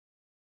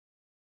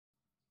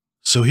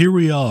So here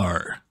we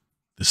are.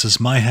 This is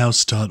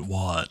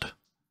MyHouse.wad.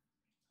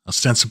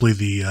 Ostensibly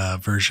the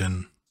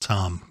version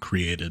Tom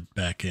created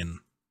back in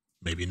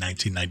maybe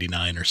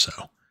 1999 or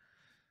so.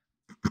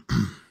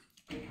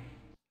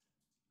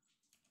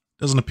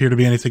 Doesn't appear to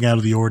be anything out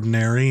of the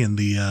ordinary in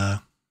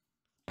the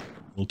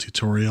little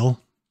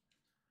tutorial.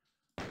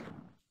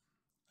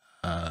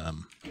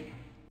 Let's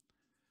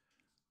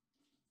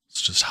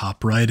just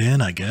hop right in,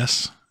 I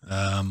guess.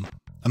 I'm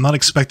not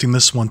expecting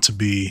this one to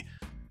be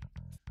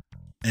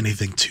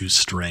anything too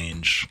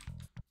strange,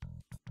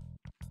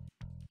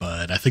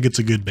 but I think it's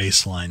a good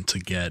baseline to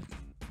get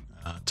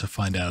to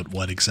find out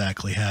what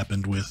exactly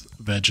happened with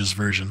Veg's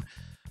version.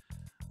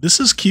 This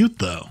is cute,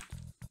 though.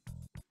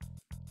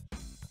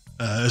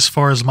 As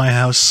far as my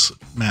house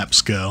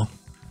maps go,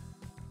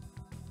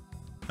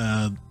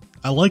 I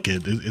like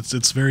it.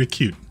 It's very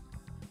cute.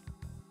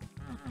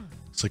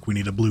 It's like we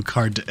need a blue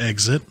card to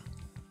exit.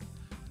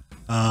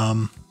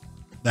 The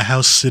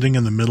house sitting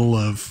in the middle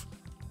of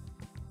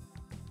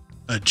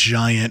a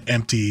giant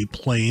empty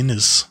plain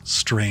is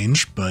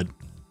strange, but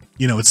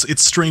you know,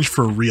 it's strange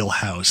for a real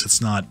house.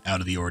 It's not out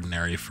of the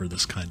ordinary for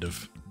this kind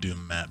of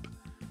Doom map.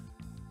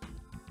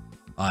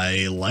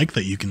 I like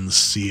that you can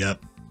see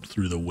up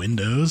through the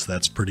windows.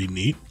 That's pretty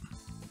neat.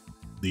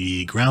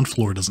 The ground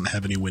floor doesn't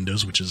have any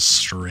windows, which is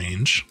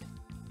strange.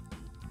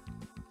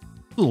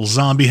 Little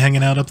zombie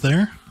hanging out up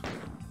there.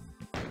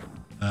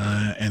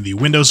 And the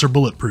windows are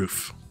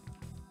bulletproof.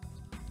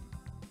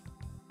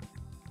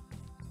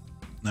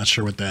 Not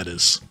sure what that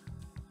is.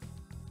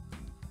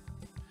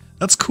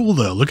 That's cool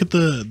though. Look at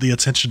the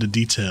attention to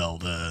detail.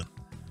 The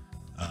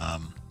I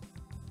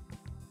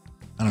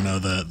don't know,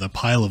 the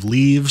pile of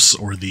leaves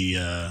or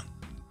the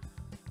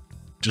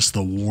just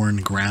the worn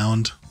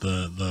ground,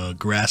 the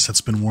grass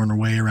that's been worn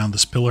away around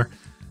this pillar.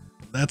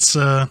 That's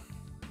you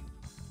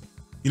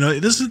know,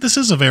 this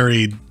is a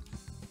very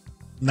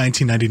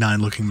 1999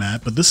 looking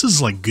map, but this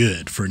is like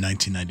good for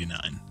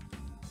 1999.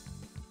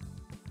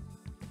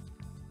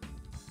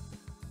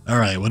 All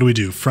right, what do we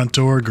do? Front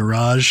door,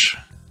 garage,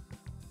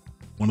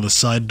 one of the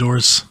side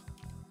doors.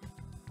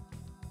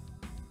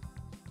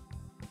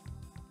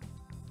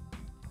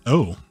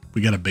 Oh,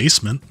 we got a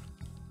basement.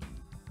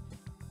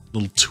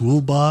 Little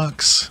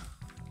toolbox.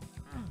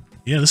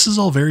 Yeah, this is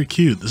all very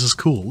cute. This is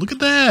cool. Look at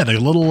that, a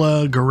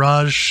little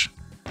garage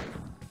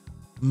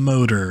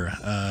motor.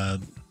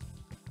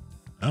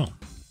 Oh,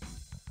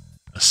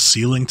 a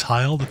ceiling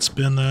tile that's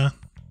been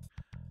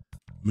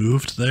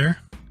moved there.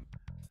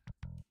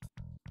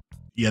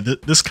 Yeah,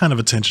 this kind of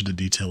attention to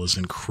detail is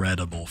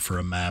incredible for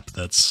a map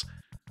that's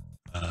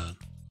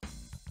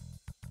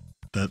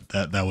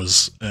that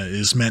was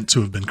is meant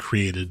to have been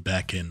created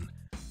back in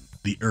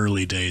the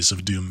early days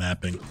of Doom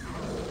mapping.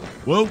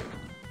 Whoa!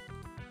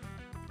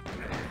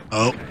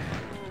 Oh,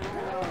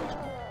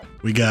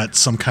 we got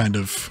some kind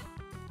of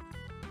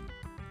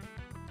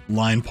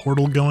line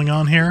portal going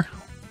on here.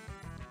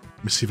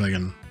 Let me see if I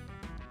can.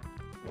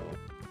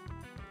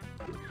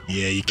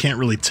 Yeah, you can't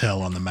really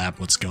tell on the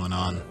map what's going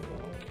on.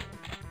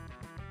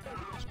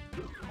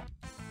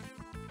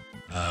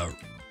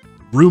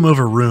 Room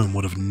over room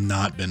would have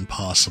not been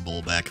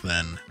possible back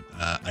then,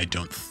 I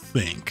don't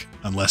think,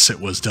 unless it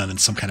was done in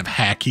some kind of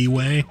hacky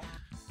way,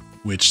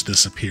 which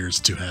this appears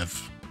to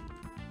have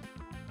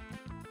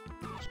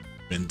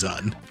been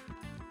done.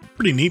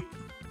 Pretty neat.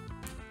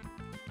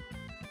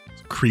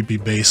 Creepy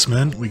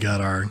basement. We got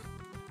our,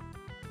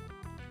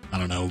 I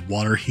don't know,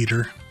 water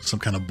heater, some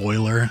kind of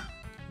boiler,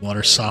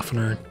 water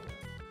softener.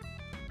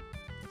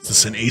 Is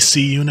this an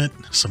AC unit?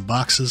 Some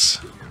boxes.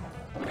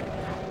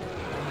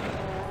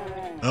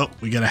 Oh,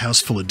 we got a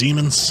house full of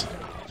demons,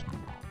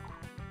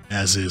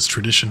 as is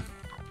tradition.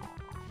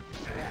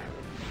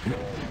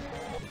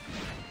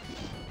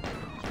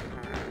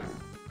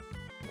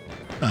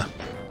 Huh.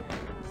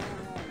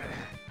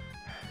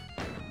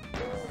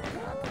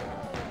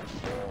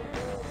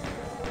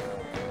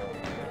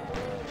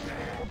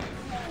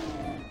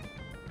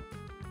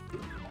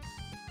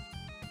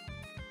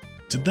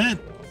 Did that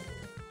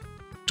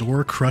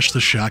door crush the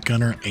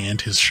shotgunner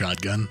and his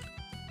shotgun?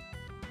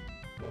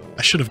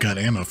 I should have got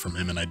ammo from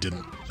him and I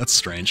didn't. That's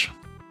strange.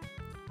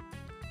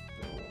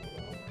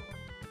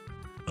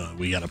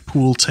 We got a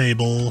pool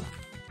table.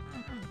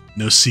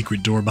 No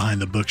secret door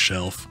behind the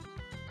bookshelf.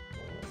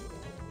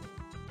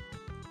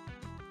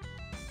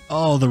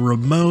 Oh, the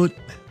remote.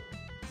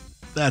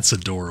 That's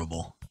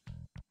adorable.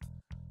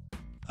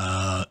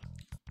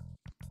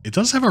 It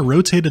does have a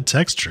rotated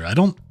texture. I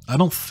don't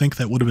think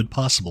that would have been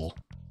possible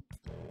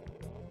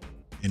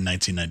in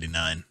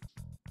 1999.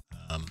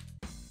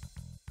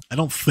 I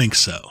don't think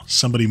so.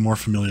 Somebody more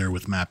familiar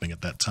with mapping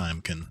at that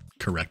time can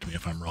correct me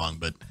if I'm wrong,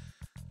 but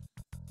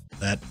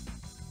that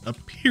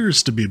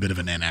appears to be a bit of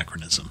an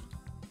anachronism.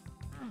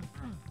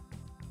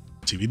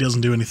 TV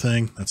doesn't do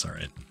anything. That's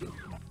alright.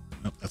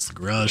 Oh, that's the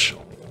garage.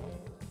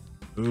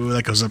 Ooh,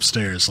 that goes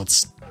upstairs.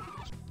 Let's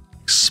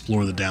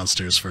explore the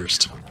downstairs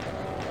first.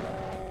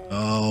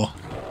 Oh.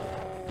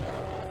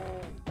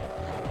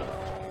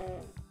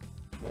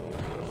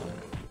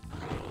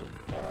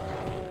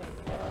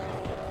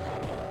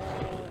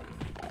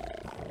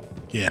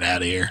 Get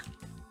out of here.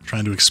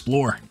 Trying to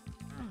explore.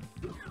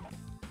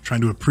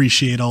 Trying to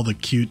appreciate all the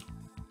cute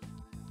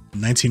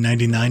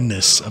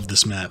 1999-ness of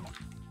this map.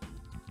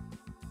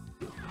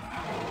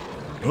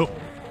 Oh.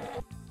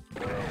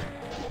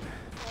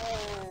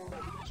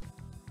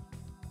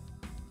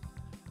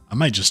 I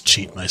might just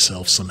cheat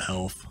myself some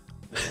health.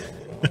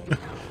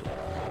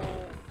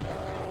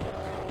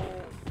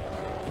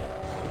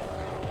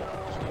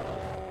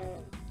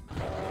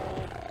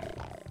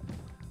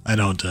 I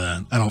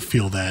don't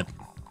feel that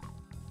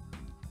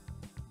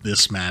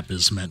this map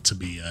is meant to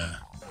be a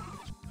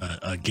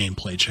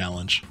gameplay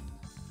challenge.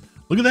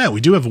 Look at that,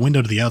 we do have a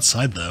window to the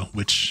outside though,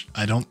 which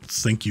I don't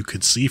think you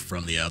could see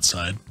from the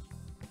outside.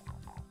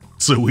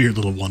 It's a weird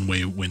little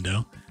one-way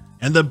window.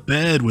 And the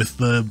bed with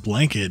the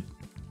blanket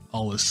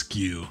all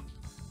askew.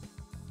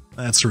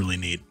 That's really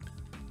neat.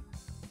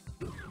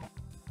 Get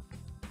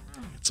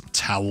some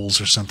towels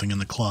or something in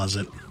the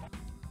closet.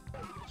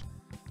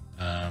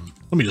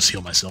 Let me just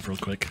heal myself real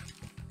quick.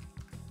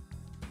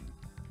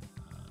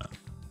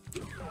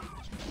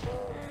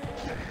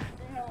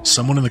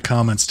 Someone in the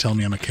comments tell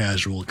me I'm a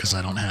casual because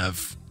I don't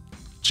have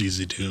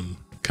GZ Doom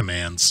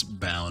commands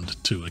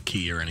bound to a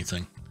key or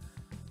anything.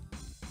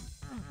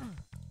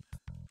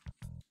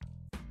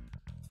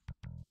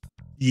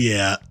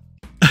 Yeah.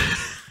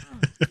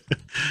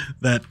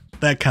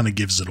 That kind of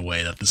gives it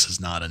away that this is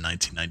not a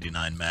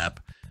 1999 map.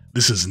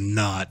 This is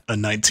not a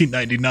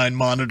 1999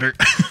 monitor.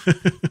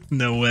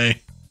 No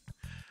way.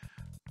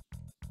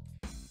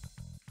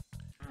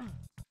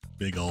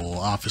 Big ol'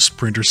 office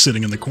printer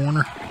sitting in the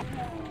corner.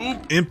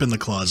 Oop, imp in the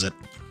closet.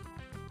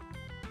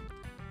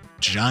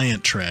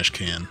 Giant trash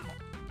can.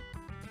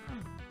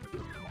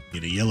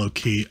 Need a yellow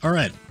key.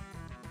 Alright.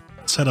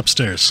 Let's head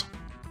upstairs.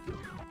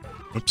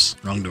 Whoops,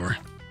 wrong door.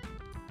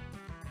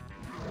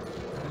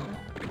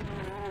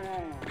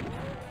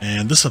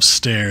 And this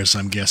upstairs,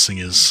 I'm guessing,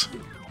 is...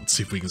 Let's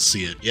see if we can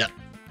see it. Yeah.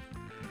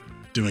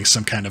 Doing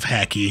some kind of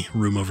hacky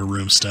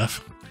room-over-room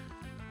stuff.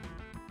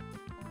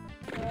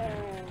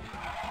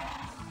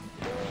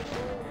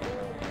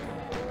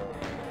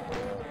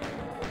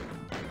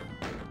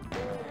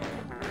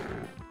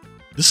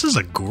 This is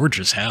a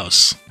gorgeous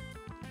house.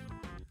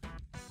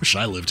 Wish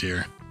I lived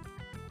here.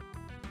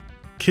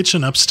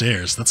 Kitchen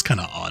upstairs, that's kind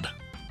of odd.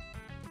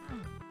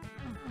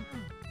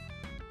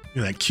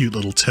 Look at that cute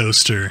little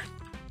toaster.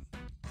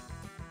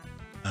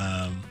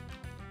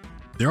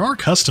 There are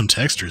custom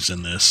textures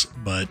in this,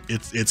 but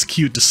it's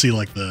cute to see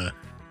like the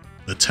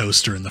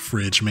toaster and the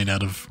fridge made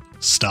out of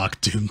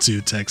stock Doom 2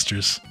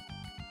 textures.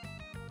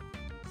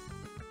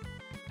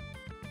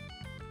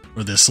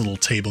 Or this little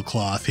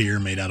tablecloth here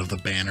made out of the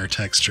banner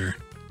texture.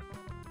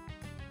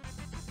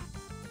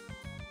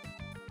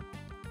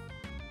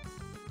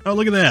 Oh,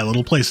 look at that, a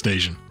little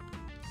PlayStation.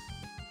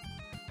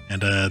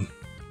 And a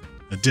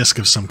disc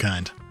of some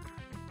kind.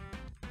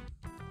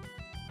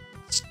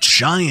 It's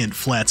giant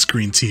flat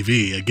screen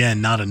TV.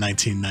 Again, not a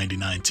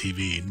 1999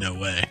 TV, no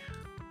way.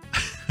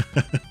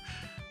 I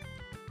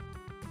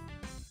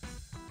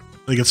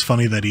think it's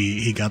funny that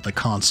he got the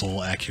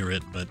console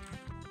accurate, but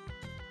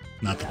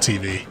not the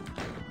TV.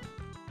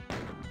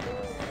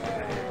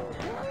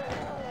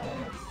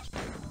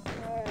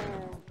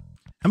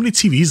 How many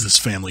TVs this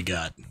family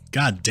got?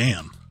 God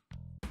damn.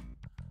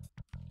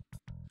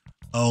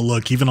 Oh,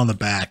 look, even on the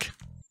back,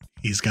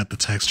 he's got the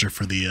texture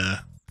for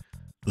the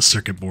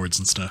circuit boards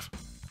and stuff.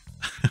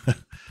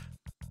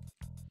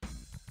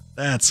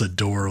 That's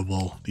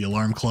adorable. The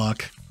alarm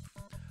clock.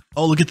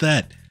 Oh, look at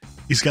that.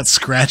 He's got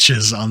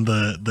scratches on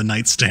the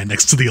nightstand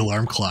next to the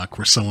alarm clock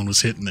where someone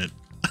was hitting it.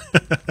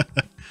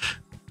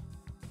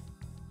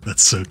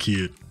 That's so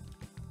cute.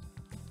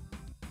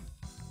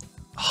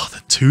 Oh,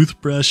 the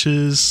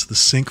toothbrushes, the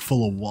sink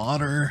full of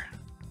water,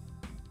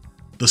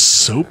 the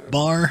soap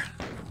bar.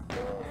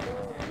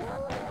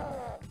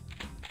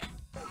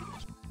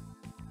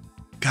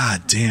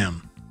 God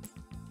damn.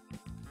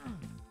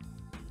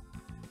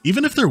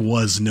 Even if there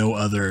was no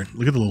other...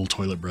 Look at the little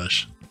toilet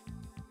brush.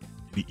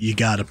 You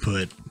gotta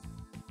put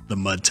the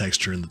mud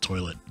texture in the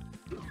toilet.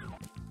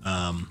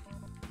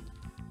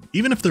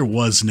 Even if there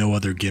was no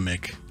other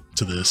gimmick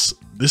to this,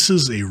 this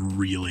is a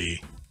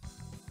really,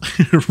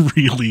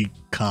 really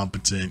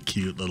competent,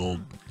 cute little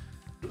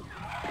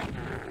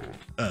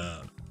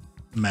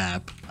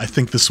map. I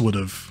think this would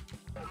have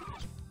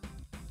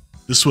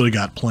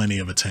got plenty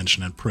of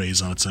attention and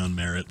praise on its own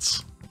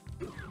merits.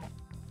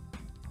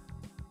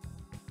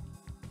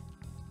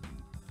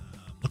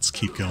 Let's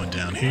keep going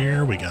down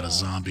here. We got a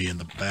zombie in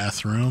the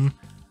bathroom.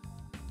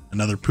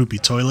 Another poopy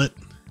toilet.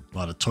 A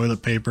lot of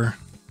toilet paper.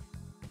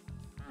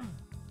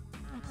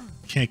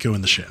 Can't go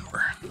in the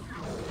shower.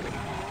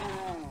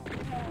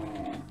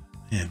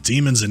 And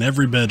demons in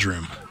every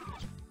bedroom.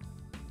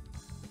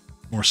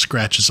 More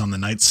scratches on the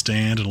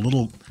nightstand and a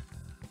little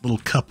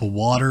cup of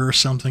water or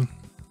something.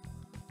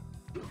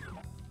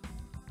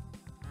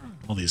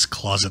 All these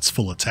closets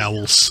full of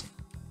towels.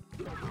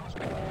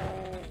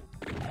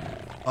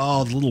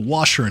 Oh, the little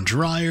washer and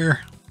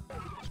dryer.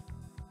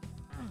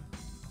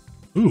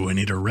 Ooh, I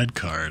need a red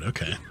card.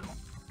 Okay.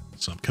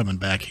 So I'm coming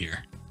back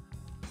here.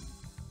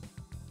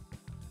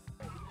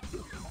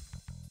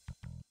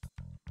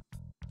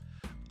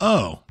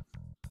 Oh,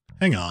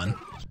 hang on.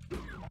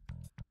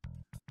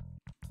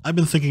 I've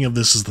been thinking of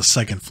this as the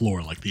second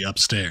floor, like the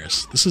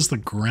upstairs. This is the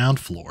ground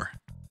floor.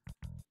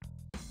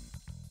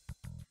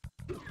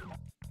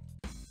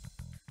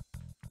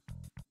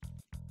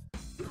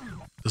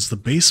 Does the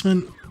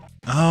basement...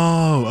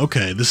 Oh,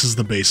 okay, this is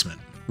the basement.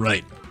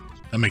 Right.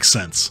 That makes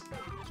sense.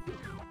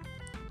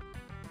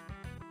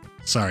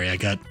 Sorry, I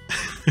got...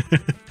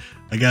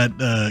 I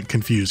got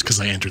confused because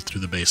I entered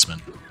through the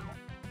basement.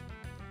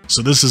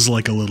 So this is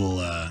like a little,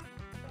 I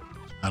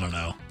don't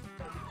know,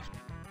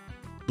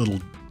 little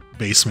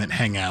basement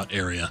hangout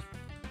area.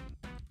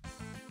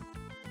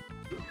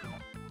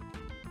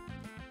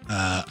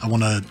 I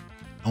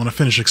wanna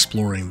finish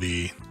exploring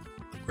the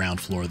ground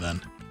floor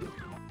then.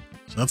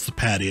 So that's the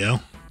patio.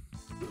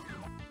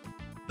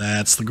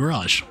 That's the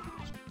garage.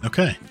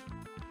 Okay.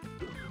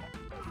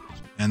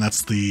 And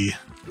that's the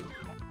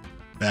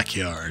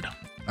backyard.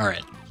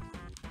 Alright.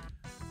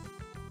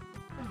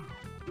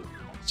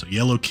 So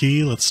yellow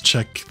key, let's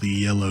check the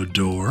yellow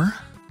door.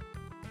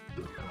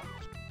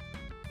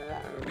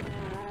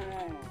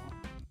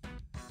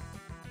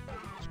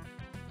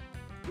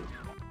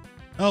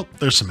 Oh,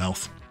 there's some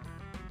health.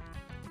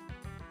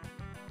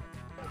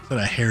 Is that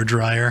a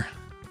hairdryer?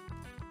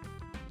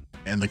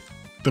 And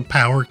the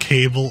power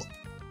cable.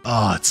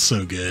 Oh, it's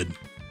so good.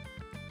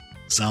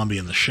 Zombie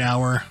in the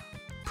shower.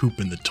 Poop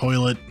in the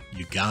toilet.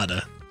 You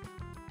gotta.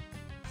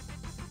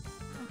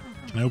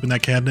 Can I open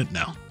that cabinet?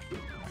 No.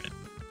 Alright.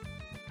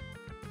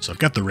 So I've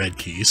got the red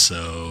key,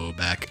 so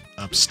back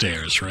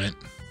upstairs, right?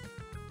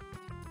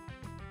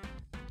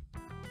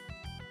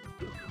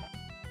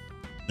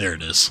 There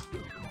it is.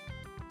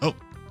 Oh,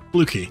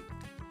 blue key.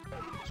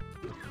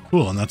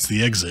 Cool, and that's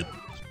the exit.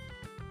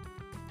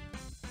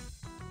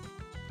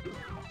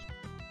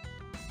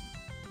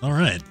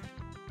 Alright.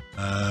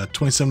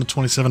 27 to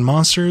 27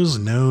 monsters,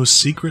 no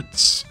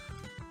secrets.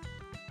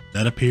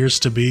 That appears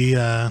to be,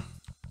 well,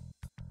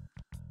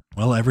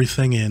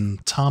 everything in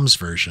Tom's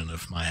version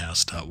of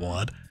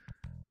MyHouse.wad.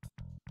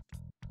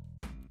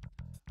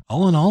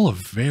 All in all, a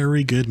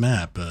very good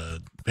map.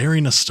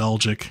 Very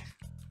nostalgic.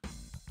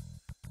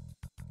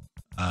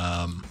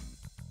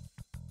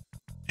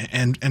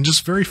 And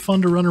just very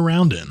fun to run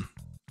around in.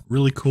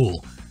 Really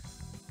cool.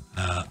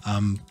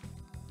 I'm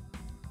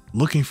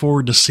looking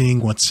forward to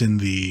seeing what's in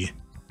the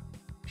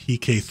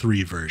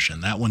PK3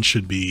 version. That one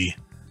should be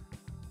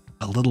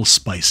a little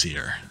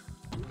spicier.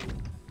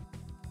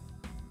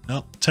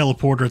 Well,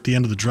 teleporter at the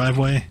end of the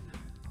driveway.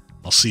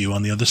 I'll see you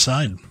on the other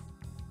side.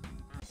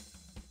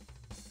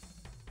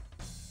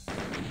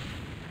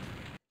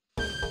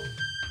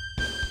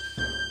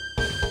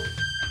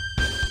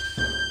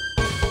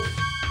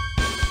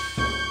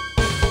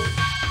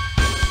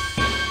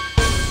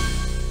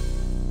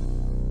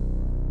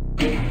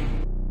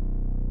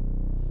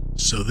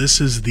 So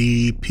this is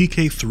the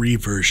PK3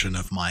 version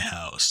of my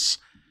house.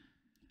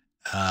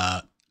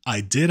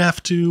 I did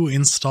have to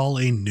install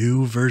a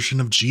new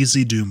version of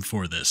GZ Doom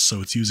for this,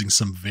 so it's using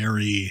some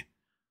very,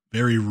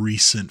 very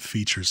recent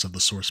features of the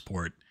source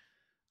port.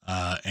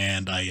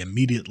 And I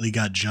immediately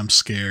got jump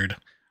scared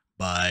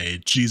by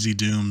GZ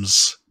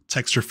Doom's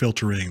texture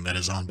filtering that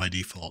is on by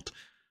default.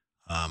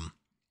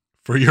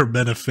 For your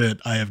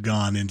benefit, I have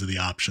gone into the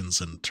options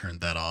and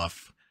turned that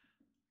off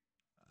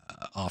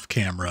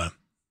camera.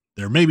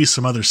 There may be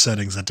some other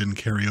settings that didn't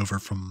carry over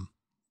from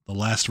the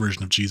last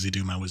version of GZ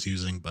Doom I was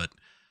using, but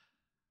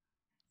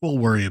we'll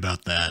worry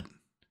about that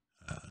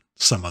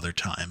some other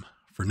time.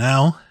 For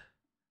now,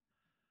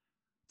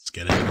 let's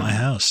get into my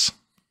house.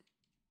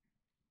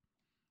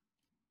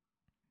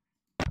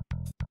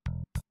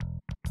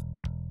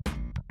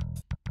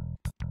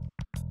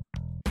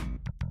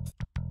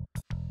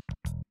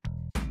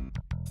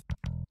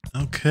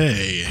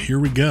 Okay, here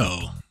we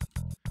go.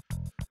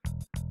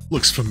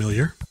 Looks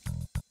familiar.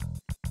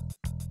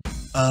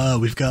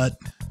 We've got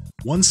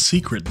one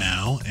secret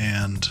now,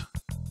 and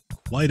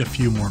quite a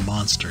few more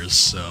monsters,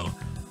 so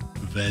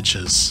Veg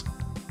has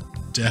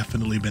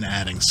definitely been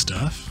adding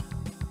stuff.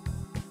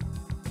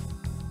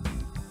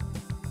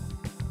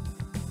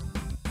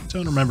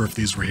 Don't remember if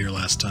these were here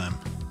last time.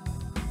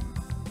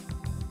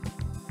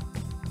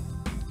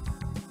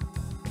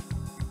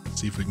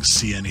 See if we can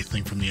see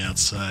anything from the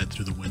outside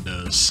through the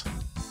windows.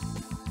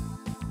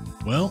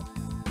 Well,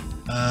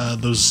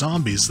 those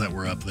zombies that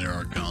were up there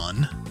are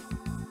gone.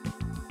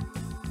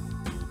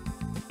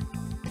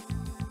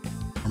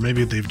 Or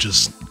maybe they've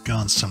just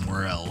gone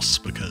somewhere else,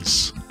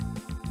 because,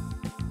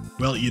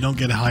 well, you don't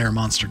get a higher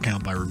monster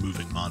count by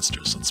removing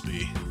monsters, let's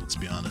be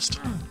honest.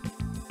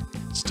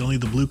 Still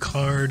need the blue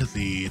card,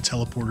 the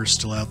teleporter's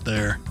still out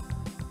there.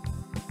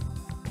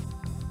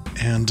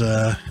 And,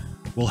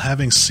 well,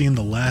 having seen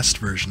the last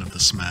version of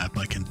this map,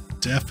 I can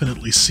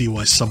definitely see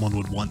why someone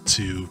would want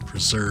to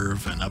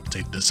preserve and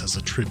update this as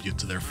a tribute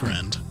to their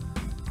friend.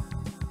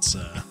 It's,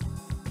 that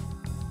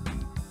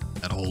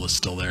hole is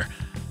still there.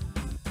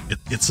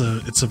 It's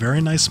a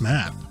very nice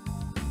map.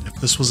 If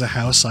this was a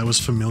house I was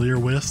familiar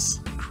with,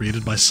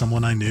 created by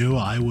someone I knew,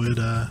 I would,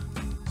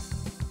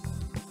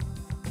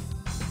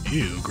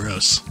 ew,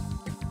 gross.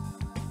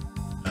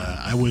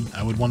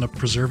 I would want to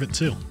preserve it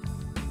too.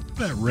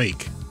 That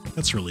rake.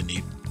 That's really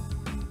neat.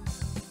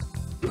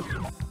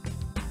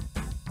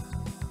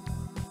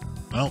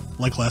 Well,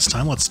 like last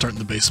time, let's start in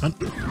the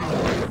basement.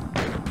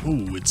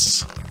 Ooh,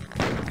 it's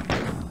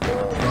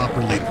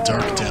properly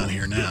dark down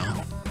here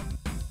now.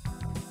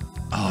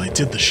 Oh, I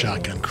did the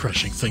shotgun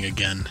crushing thing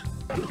again.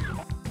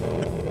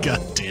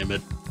 God damn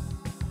it.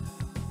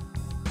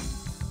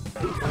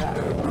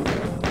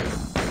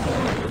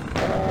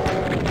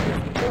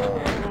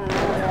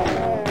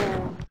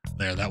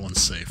 There, that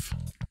one's safe.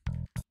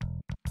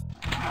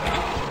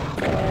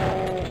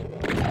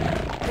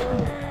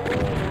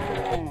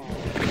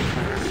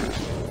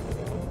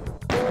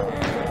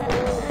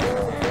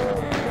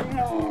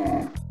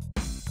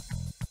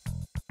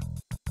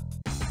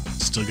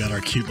 Still got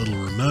our cute little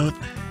remote.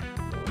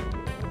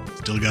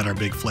 Still got our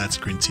big flat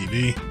screen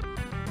TV.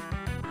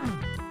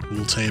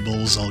 Pool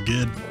tables, all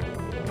good.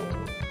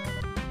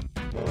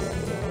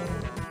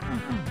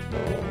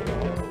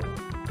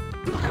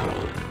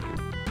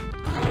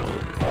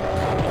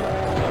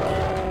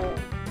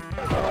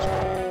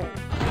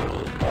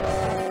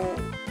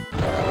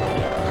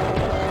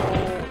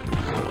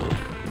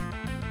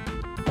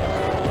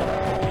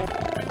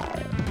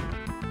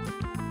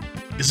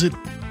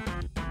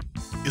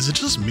 Is it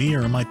just me,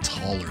 or am I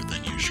taller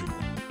than usual?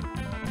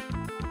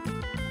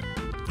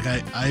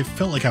 Like, I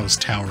felt like I was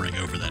towering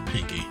over that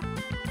pinky.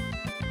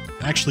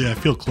 Actually, I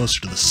feel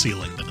closer to the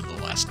ceiling than in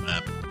the last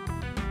map.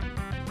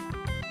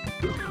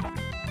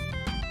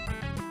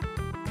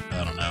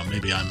 I don't know,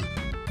 maybe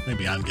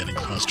I'm getting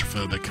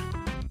claustrophobic.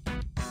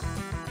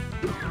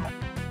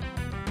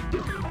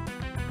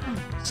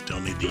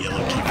 Still need the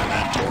yellow key for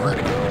that door.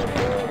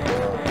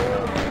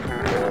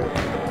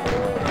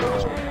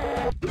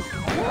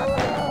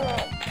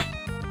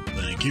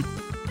 Thank you.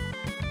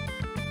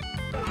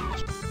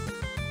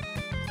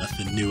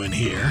 Nothing new in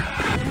here.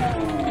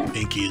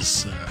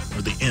 Pinky's,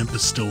 or the imp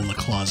is still in the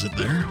closet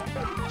there.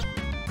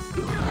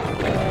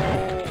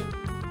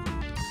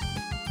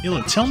 Hey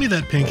look, tell me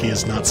that Pinky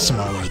is not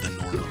smaller than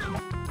normal.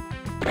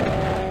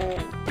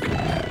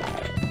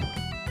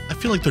 I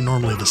feel like they're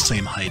normally the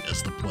same height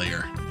as the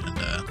player, and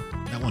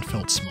that one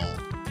felt small.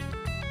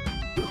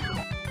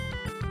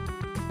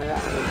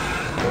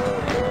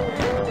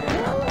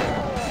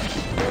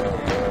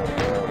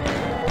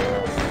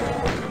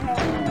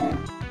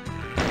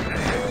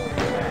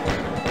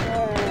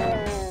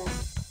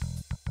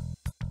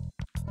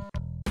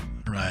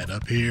 Right,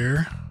 up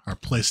here, our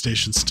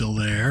PlayStation's still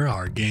there,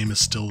 our game is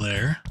still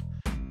there.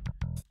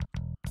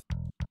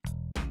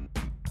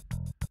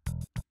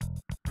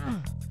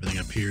 Everything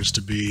appears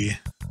to be...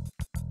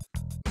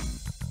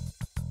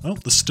 Oh,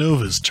 the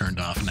stove is turned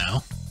off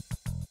now.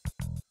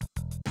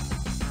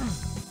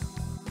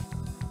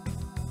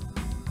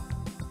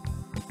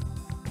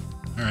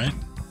 Alright.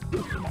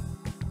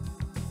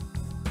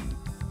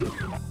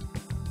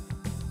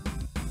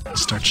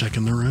 Start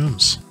checking the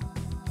rooms.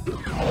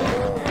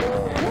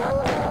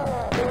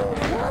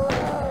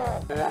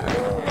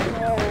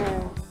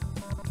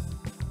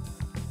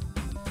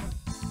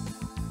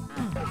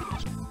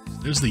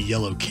 There's the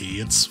yellow key.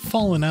 It's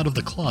fallen out of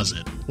the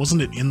closet.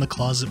 Wasn't it in the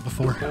closet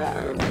before?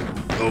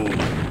 Oh,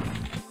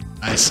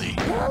 I see.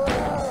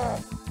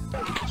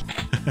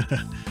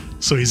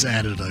 So he's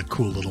added a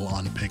cool little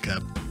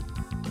on-pickup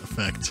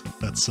effect.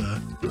 That's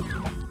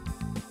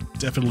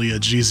definitely a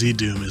GZ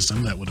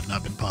Doomism. That would have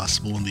not been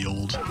possible in the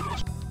old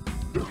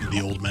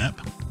map.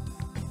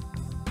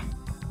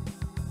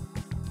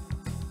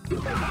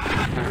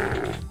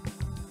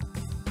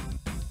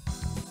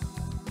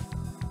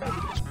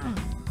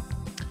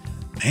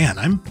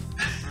 Man,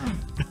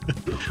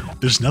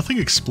 there's nothing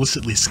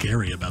explicitly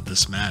scary about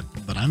this map,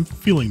 but I'm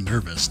feeling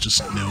nervous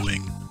just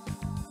knowing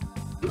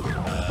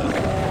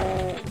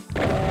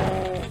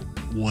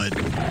what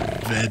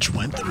Veg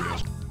went through.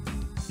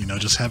 You know,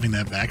 just having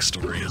that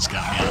backstory has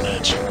got me on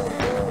edge.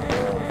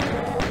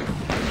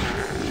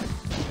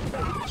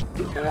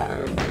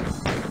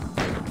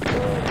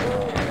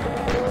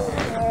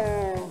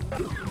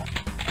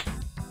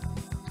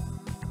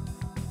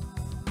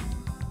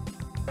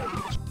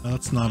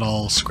 That's not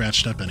all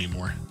scratched up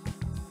anymore.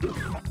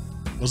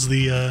 Was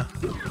the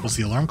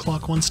alarm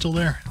clock one still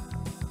there?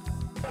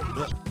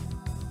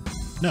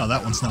 No,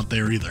 that one's not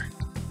there either.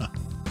 Huh.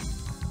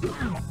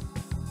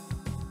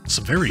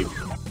 Some very,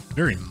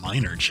 very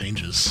minor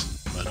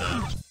changes, but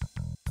I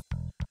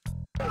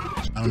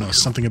don't know,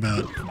 something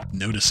about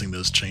noticing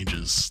those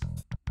changes.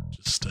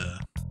 Just I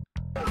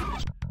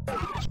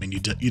mean, you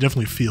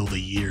definitely feel the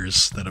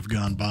years that have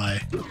gone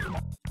by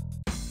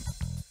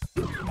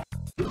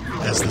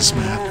as this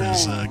map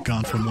has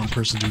gone from one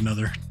person to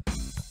another.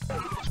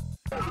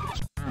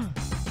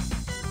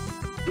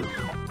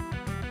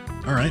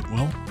 Alright,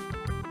 well,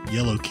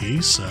 yellow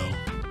key, so...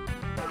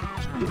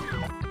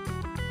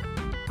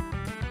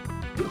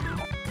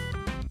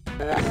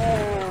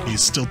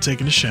 He's still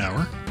taking a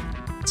shower.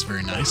 That's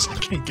very nice. I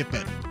can't get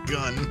that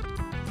gun.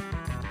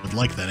 Would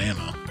like that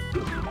ammo.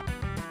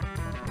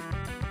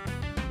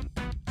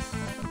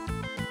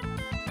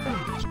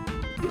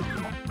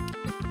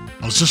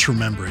 I was just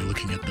remembering,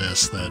 looking at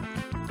this, that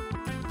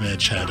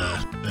Veg had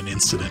an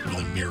incident with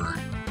a mirror.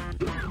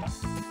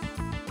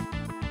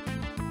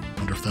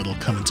 Wonder if that'll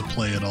come into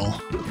play at all.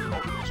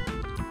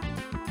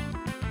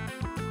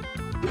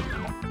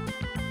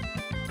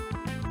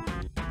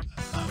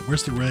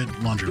 Where's the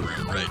red laundry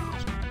room? Right.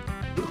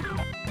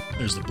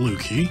 There's the blue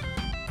key.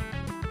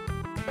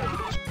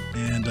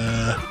 And,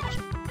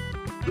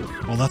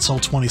 well, that's all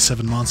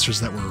 27 monsters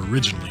that were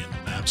originally in the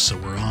map, so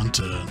we're on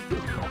to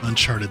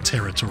uncharted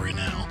territory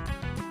now.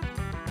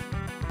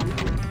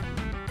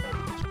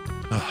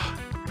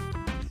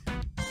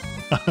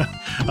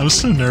 I was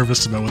so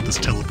nervous about what this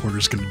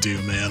teleporter's gonna do,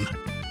 man.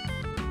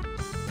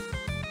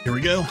 Here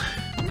we go.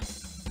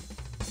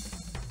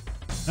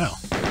 Oh.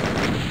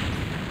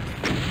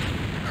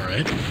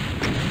 Alright.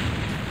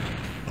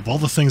 Of all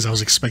the things I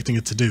was expecting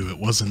it to do, it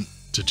wasn't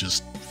to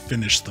just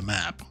finish the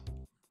map.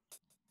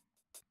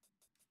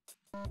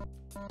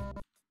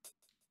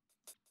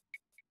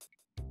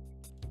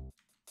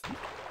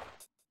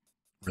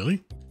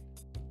 Really?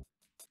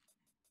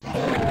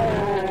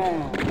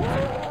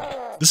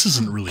 This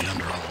isn't really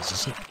Underhalls,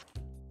 is it?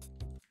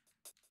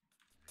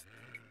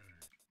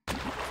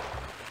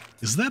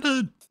 Is that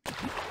a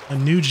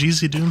new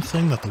GZ Doom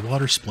thing that the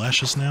water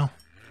splashes now?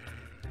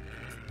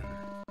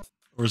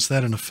 Or is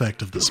that an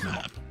effect of this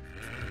map?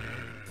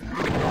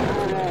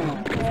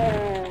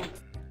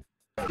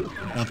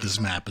 Not this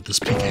map, but this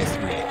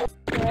PK3.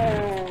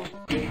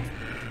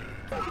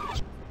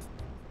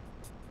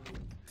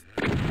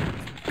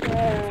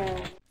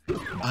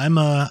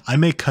 I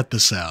may cut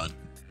this out.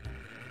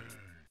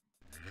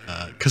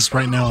 Because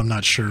right now I'm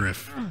not sure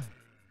if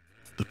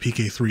the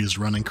PK3 is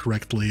running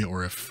correctly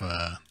or if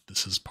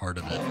this is part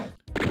of it.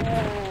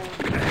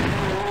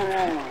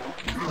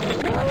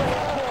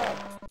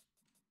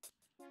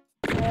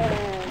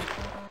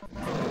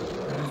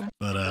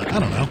 But I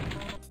don't know.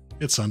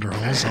 It's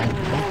Underhalls.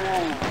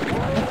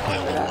 I'll play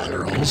a little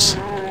Underhalls.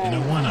 You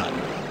know, why not?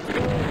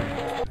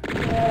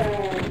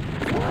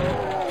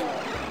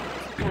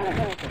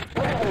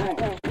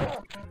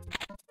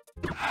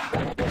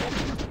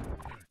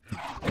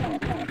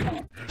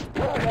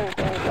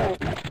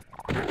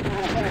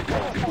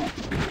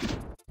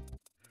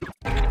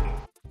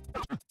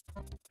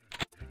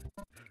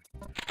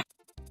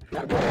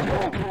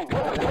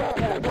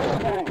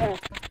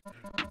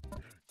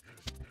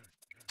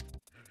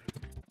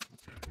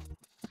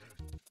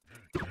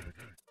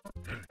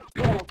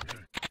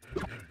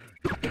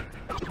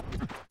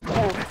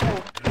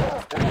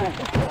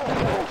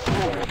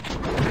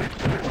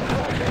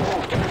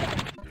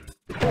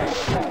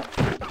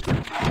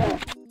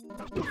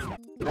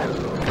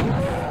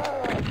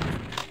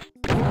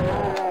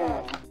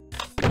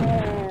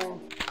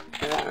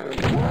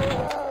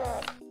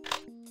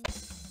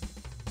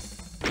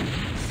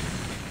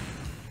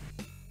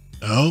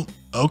 Oh,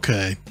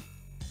 okay.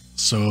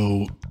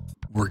 So,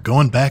 we're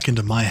going back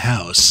into my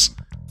house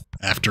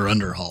after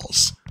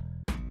Underhalls.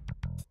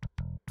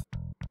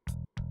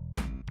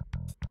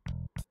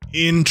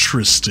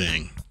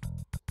 Interesting.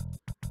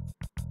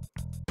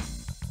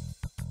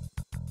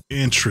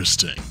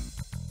 Interesting.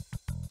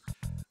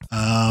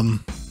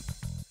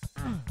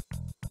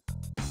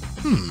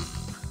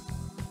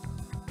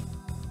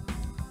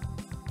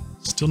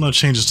 Still no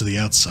changes to the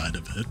outside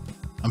of it.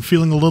 I'm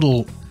feeling a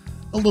little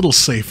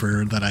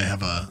safer that I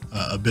have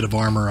a bit of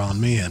armor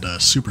on me and a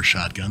super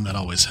shotgun. That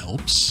always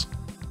helps.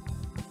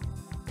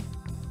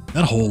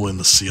 That hole in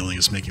the ceiling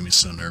is making me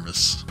so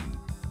nervous.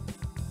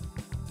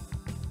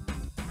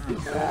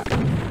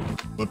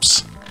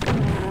 Whoops.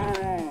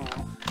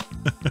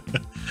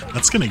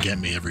 That's gonna get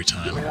me every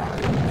time.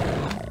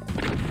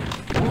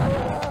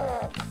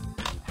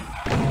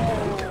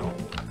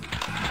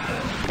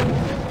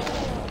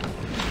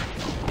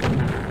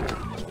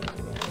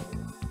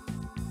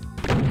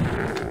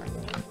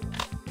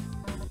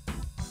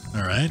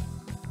 Alright.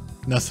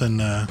 Nothing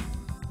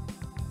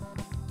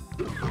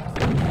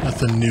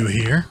new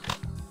here.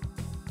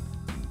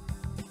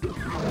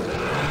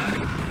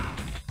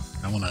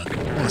 I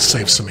wanna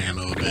save some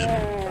ammo a bit.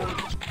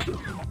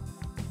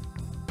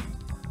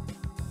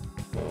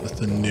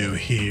 Nothing new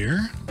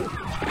here.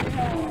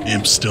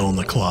 Imp's still in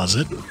the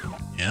closet.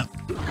 Yep.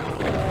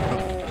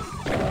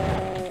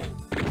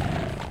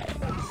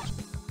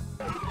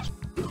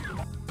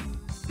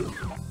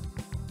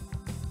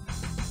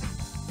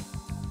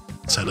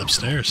 Let's head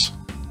upstairs.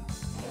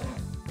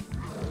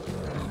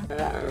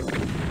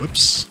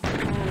 Whoops.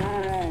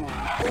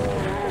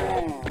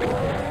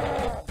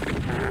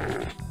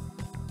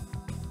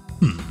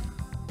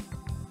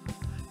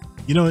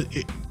 You know,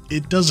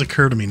 it does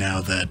occur to me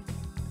now that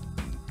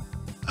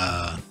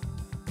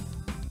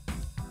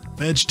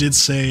Veg did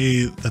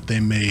say that they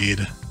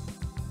made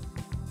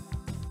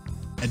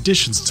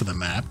additions to the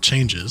map,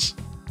 changes,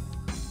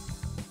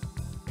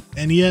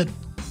 and yet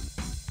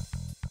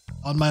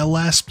on my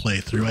last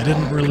playthrough I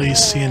didn't really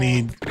see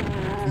any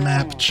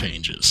map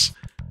changes.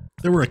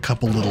 There were a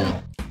couple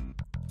little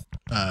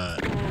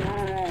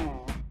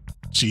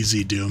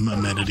GZ Doom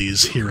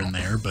amenities here and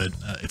there, but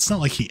it's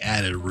not like he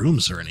added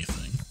rooms or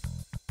anything.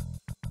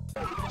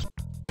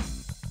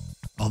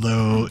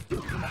 Although,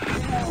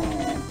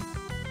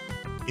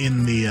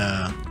 in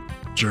the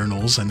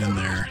journals and in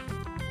their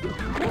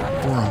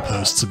forum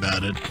posts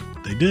about it,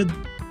 they did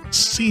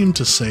seem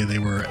to say they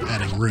were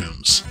adding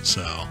rooms,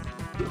 so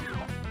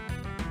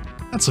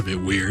that's a bit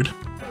weird.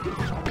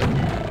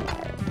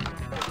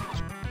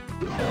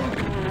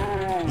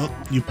 Oh,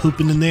 you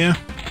pooping in there?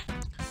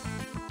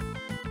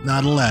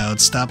 Not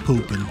allowed. Stop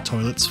pooping.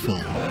 Toilet's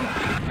full.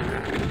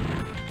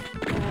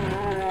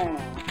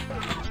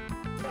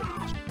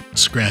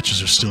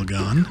 Scratches are still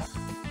gone.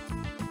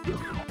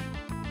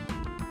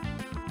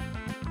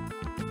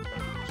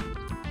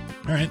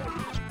 Alright.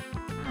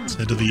 Let's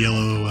head to the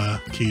yellow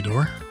key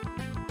door.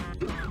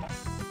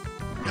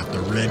 Got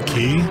the red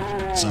key.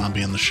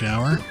 Zombie in the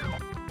shower.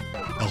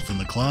 Elf in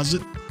the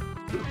closet.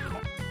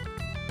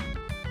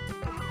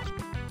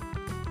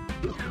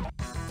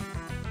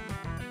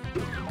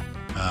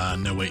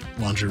 No wait.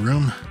 Laundry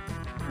room.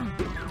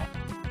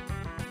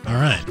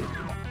 Alright.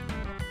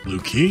 Blue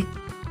key.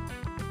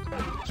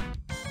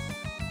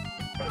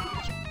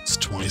 It's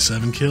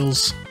 27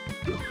 kills.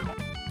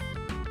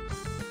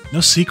 No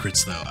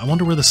secrets, though. I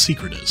wonder where the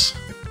secret is.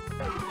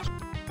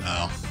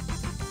 Oh.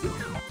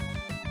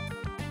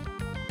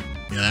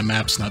 Yeah, that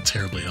map's not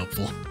terribly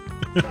helpful.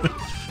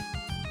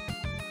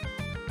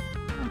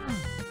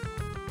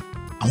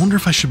 I wonder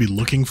if I should be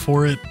looking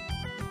for it,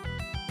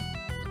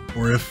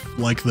 or if,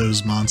 like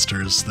those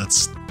monsters,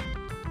 that's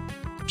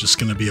just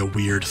gonna be a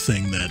weird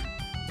thing that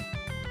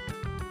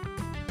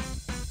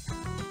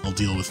I'll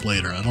deal with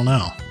later. I don't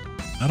know.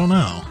 I don't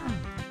know.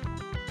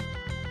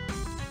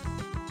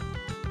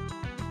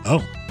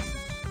 Oh.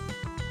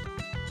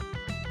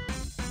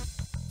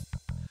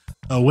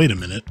 Oh, wait a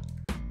minute.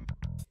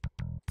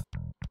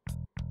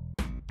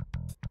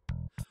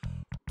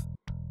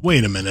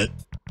 Wait a minute.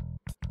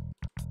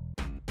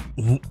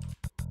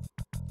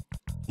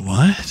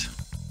 What?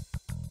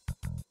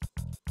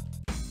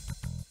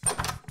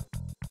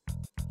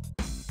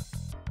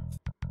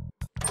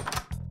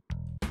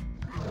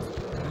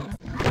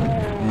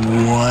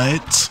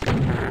 What?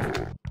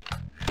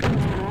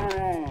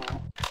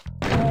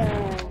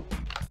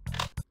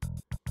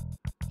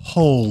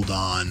 Hold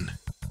on.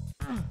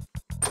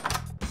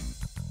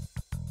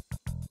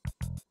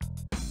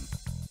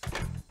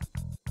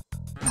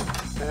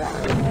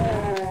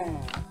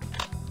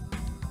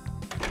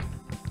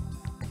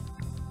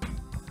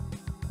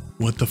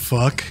 What the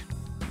fuck?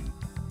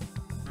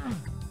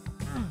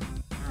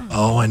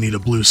 Oh, I need a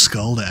blue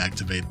skull to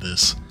activate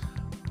this.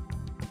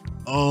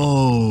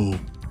 Oh.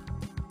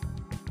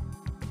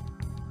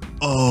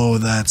 Oh,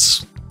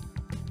 that's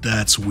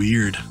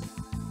weird.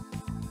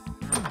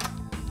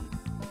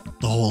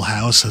 The whole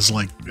house has,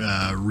 like,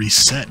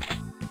 reset.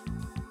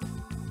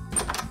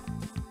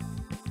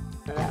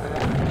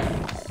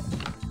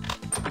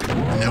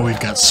 And now we've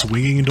got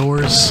swinging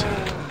doors.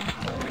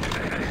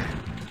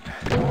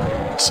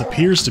 This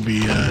appears to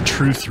be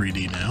true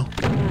 3D now.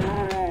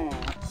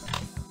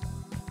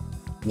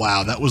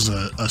 Wow, that was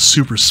a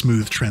super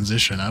smooth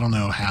transition. I don't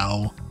know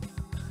how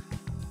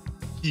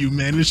you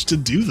managed to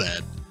do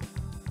that.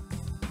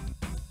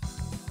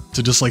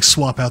 To just, like,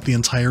 swap out the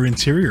entire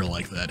interior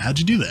like that. How'd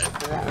you do that?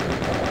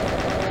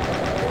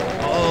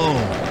 Oh!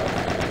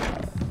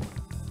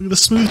 Look at the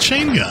smooth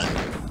chain gun!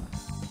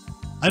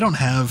 I don't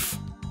have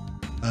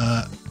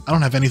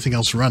anything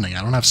else running.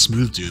 I don't have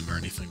Smooth Doom or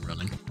anything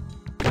running.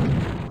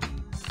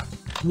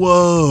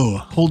 Whoa!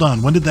 Hold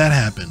on, when did that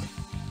happen?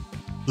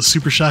 The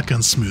Super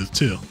Shotgun's smooth,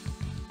 too.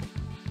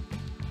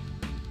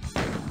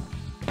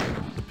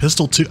 The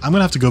pistol, too. I'm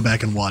gonna have to go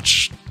back and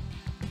watch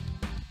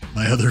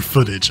my other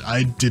footage.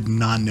 I did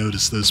not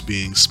notice those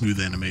being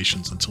smooth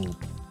animations until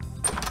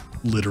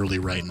literally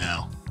right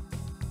now.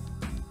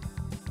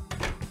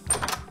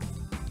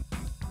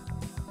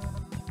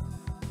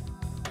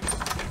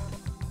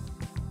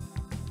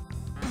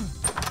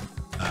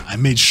 I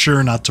made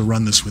sure not to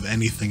run this with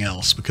anything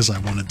else because I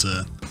wanted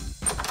to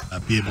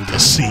be able to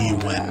see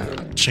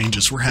when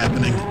changes were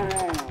happening.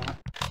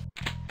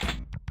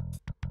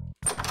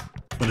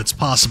 But it's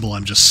possible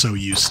I'm just so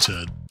used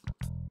to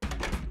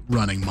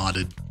running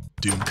modded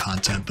Doom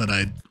content that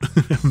I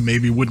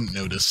maybe wouldn't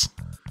notice.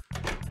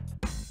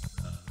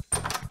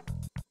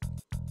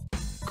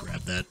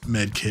 Grab that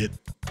med kit.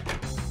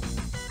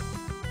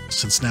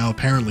 Since now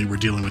apparently we're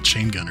dealing with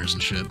chain gunners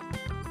and shit.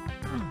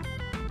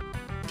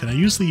 Can I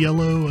use the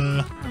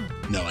yellow,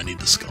 No, I need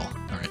the skull.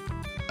 Alright.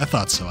 I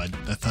thought so. I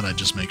thought I'd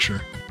just make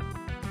sure.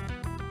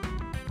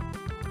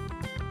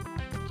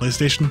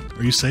 PlayStation,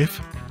 are you safe?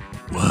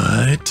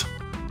 What?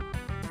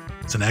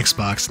 It's an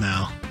Xbox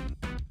now.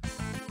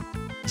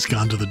 He's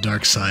gone to the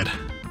dark side.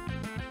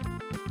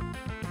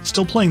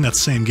 Still playing that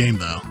same game,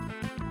 though.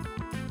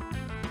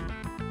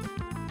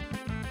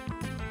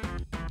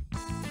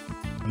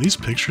 Are these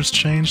pictures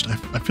changed?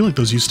 I feel like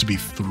those used to be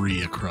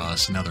 3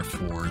 across, and now they're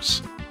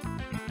 4s.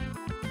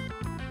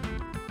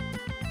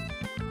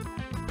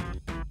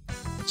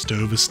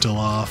 Stove is still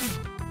off.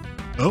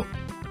 Oh,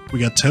 we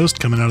got toast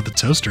coming out of the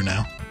toaster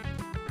now.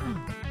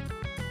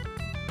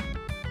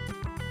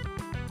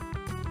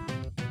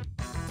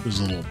 There's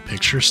a little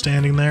picture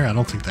standing there. I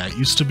don't think that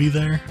used to be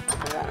there.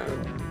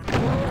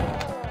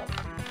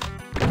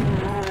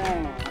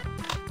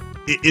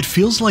 It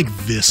feels like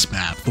this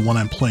map, the one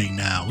I'm playing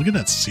now. Look at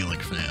that ceiling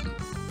fan.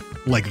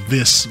 Like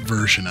this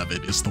version of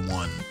it is the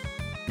one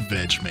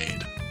Veg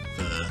made.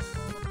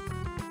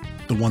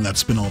 The one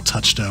that's been all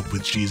touched up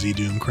with GZ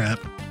Doom crap.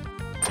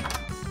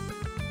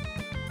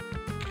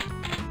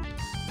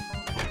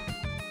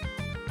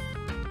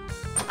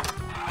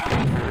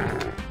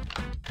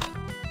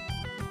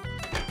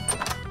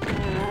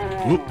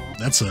 Whoop,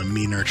 that's a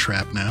meaner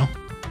trap now.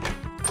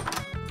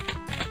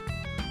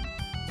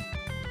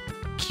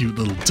 Cute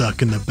little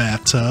duck in the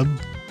bathtub.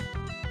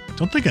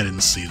 Don't think I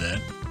didn't see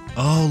that.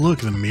 Oh, look,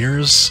 the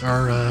mirrors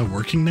are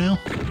working now?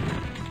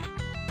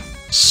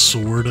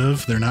 Sort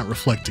of. They're not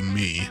reflecting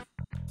me.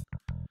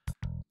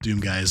 Doom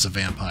Guy is a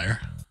vampire.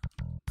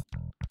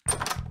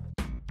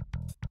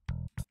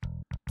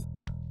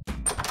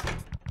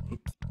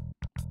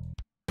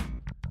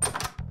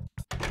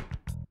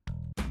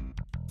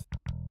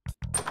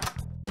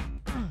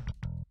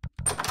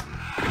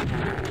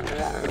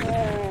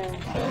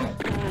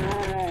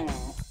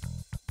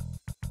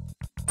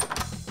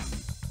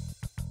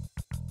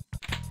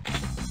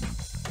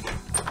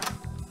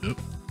 Oop.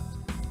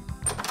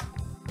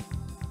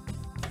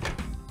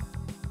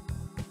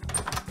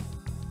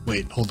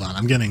 Wait, hold on.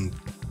 I'm getting...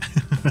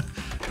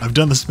 I've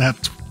done this map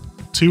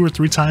 2 or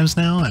 3 times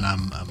now, and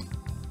I'm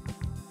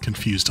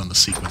confused on the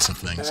sequence of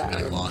things. I'm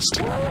getting lost.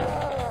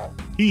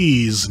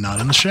 He's not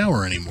in the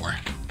shower anymore.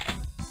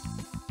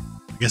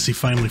 I guess he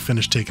finally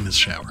finished taking his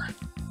shower.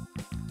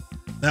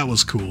 That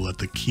was cool that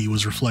the key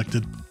was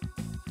reflected.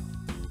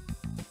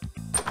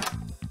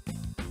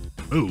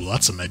 Ooh,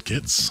 lots of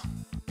medkits.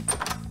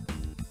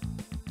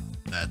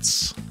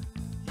 That's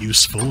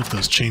useful if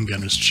those chain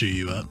gunners chew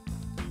you up.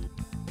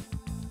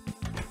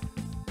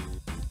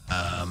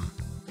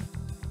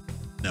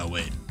 No,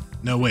 wait.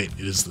 No, wait.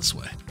 It is this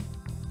way.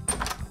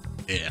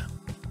 Yeah.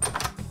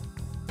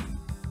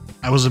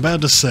 I was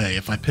about to say,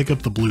 if I pick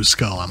up the blue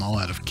skull, I'm all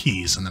out of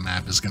keys, and the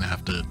map is going to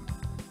have to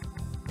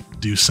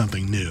do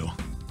something new.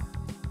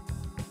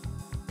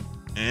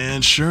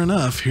 And sure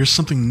enough, here's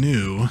something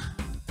new.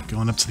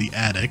 Going up to the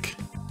attic.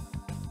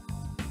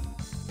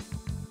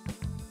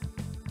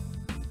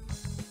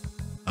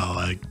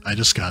 Oh, I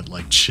just got,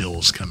 like,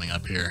 chills coming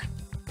up here.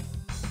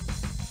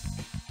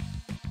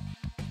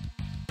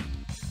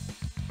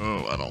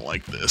 Oh, I don't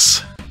like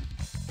this.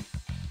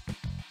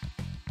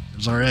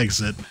 There's our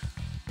exit.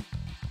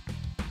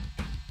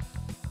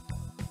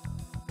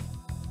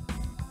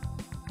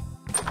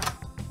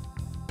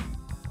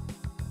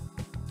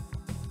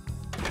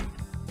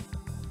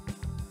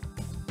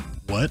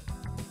 What?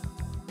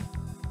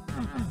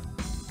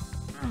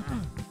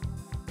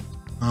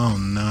 Oh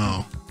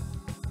no.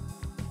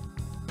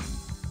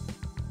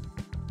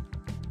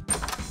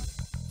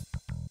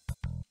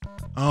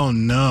 Oh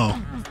no.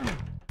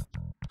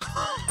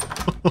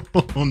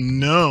 Oh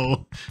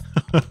no.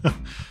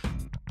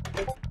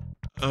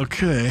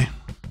 Okay.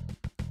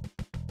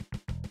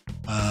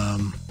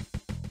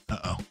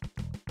 Uh-oh.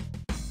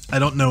 I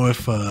don't know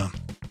if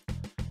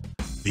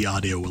the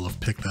audio will have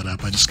picked that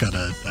up. I just got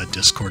a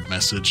Discord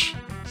message.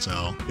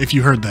 So, if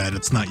you heard that,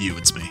 it's not you,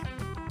 it's me.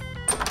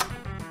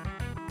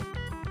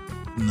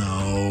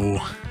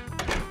 No.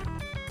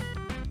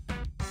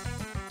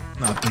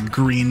 Not the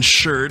green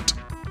shirt.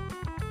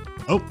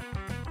 Oh.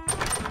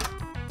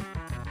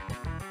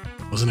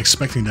 Wasn't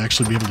expecting to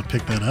actually be able to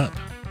pick that up.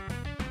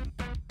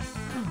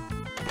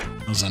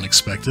 That was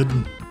unexpected.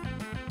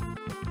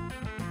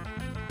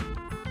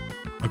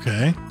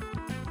 Okay.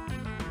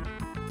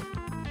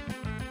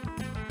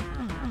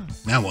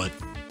 Now what?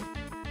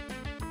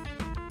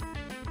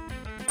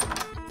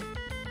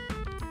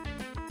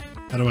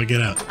 How do I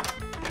get out?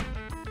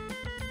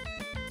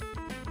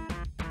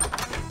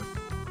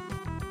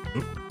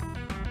 Oop.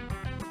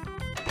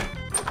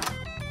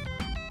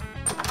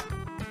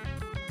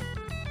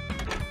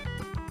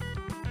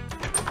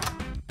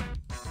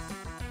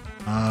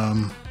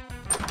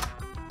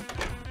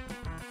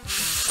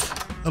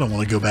 I don't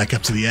want to go back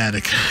up to the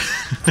attic.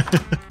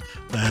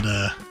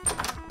 That,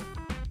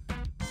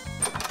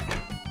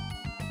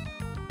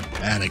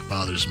 attic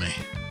bothers me.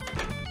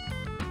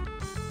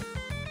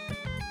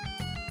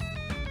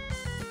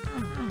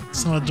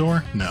 It's not a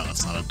door? No,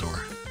 it's not a door.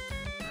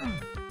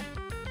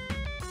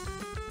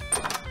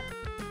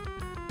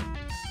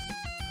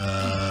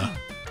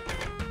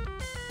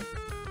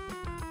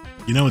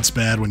 You know it's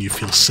bad when you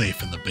feel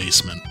safe in the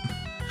basement.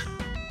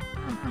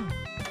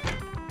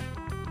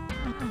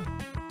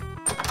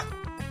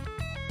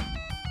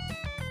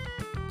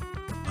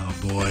 Oh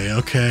boy,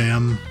 okay,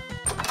 I'm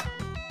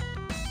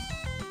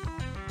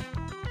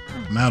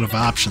out of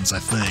options, I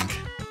think.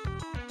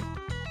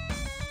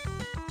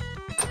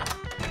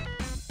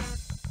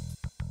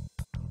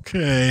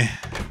 Okay.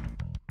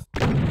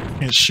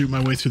 Can't shoot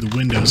my way through the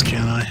windows,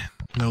 can I?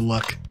 No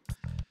luck.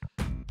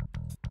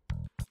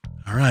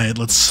 Alright,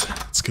 let's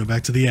go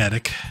back to the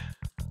attic.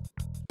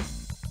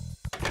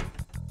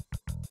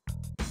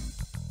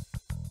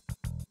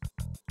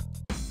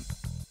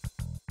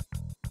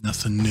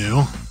 Nothing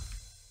new.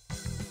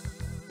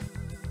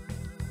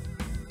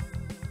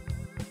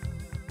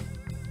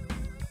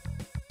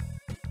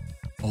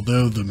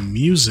 Although the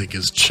music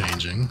is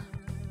changing.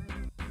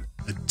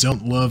 I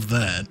don't love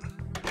that.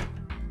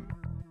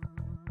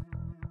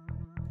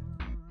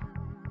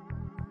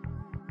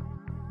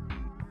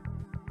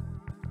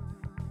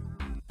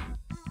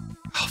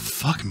 Oh,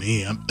 fuck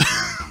me. I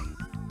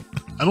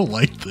don't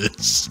like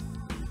this.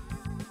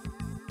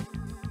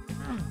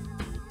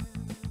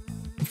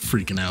 I'm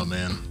freaking out,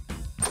 man.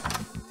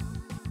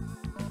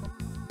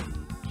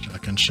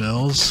 Shotgun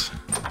shells.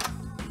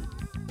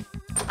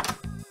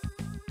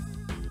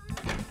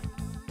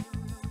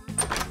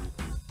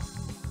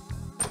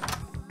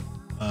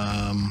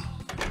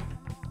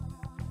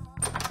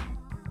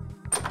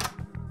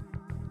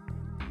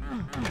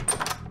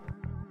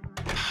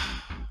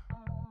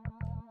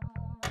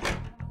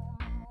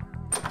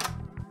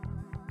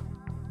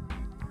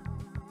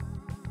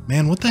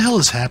 Man, what the hell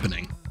is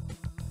happening?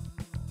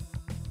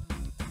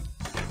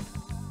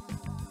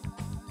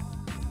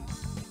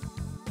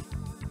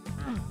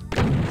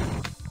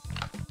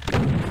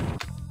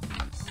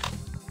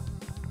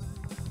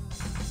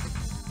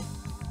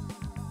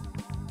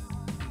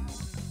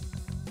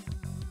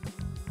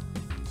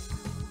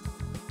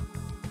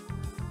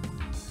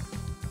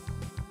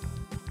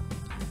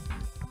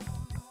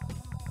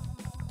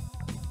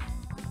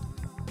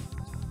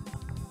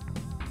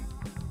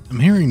 I'm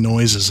hearing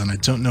noises and I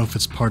don't know if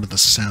it's part of the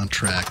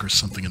soundtrack or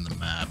something in the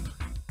map.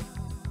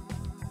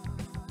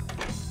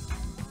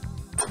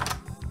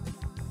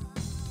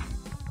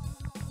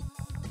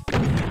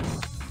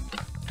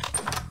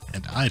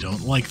 And I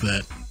don't like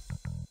that.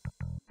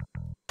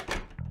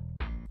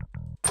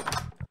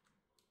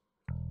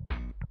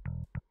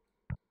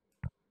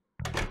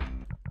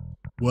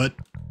 What?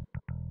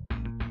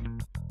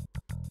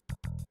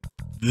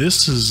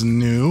 This is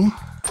new.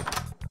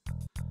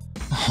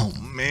 Oh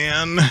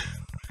man.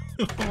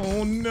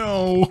 Oh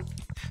no.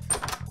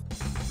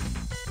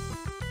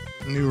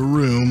 New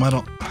room, I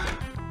don't...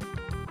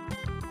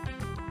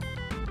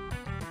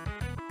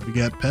 We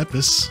got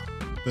Pepis.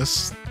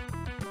 This...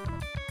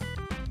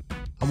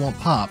 I want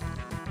Pop.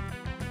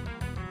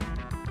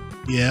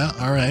 Yeah,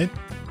 alright.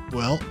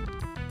 Well...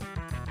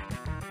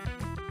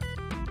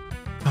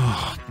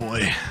 Oh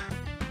boy.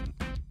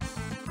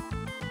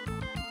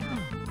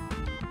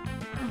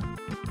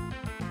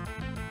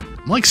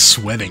 I'm like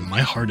sweating,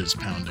 my heart is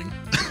pounding.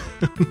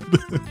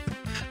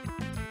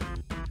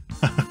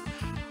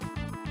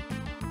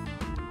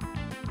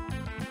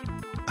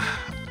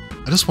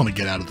 I just want to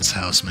get out of this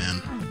house,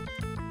 man.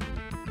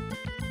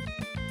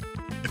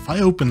 If I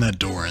open that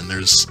door and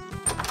there's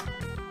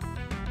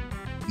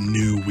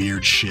new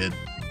weird shit.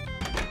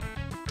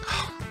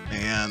 Oh,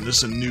 man,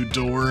 there's a new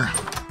door.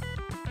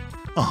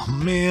 Oh,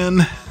 man.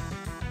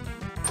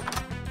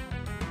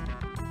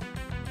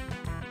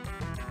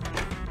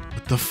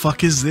 What the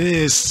fuck is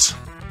this?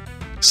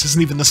 This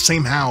isn't even the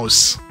same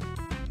house.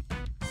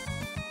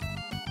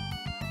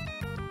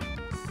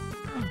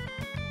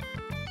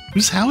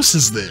 Whose house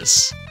is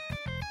this?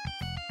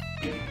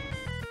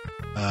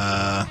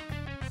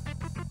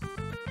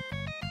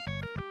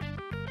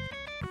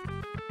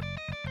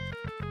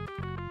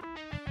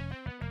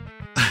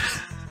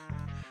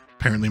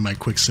 Apparently my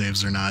quick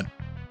saves are not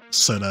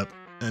set up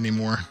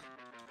anymore.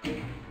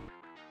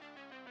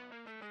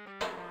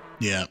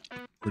 Yeah,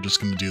 we're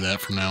just gonna do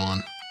that from now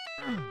on.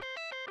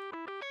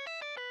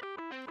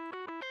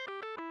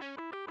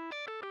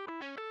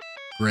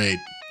 Great.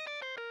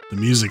 The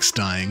music's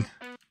dying.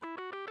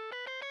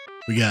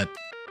 We got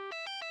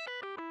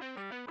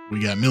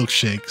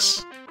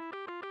milkshakes.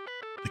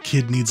 The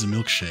kid needs a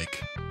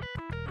milkshake.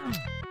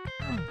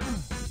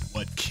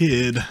 What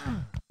kid?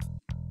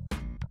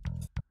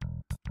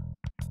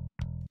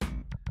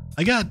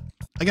 I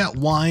got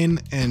wine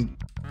and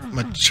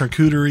my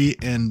charcuterie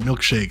and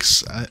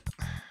milkshakes.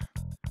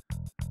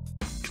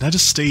 Can I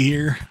just stay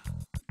here?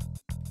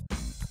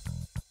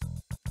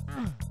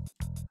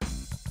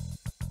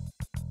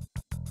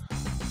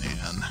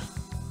 Man.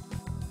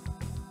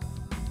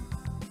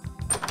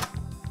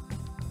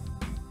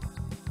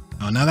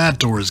 Oh, now that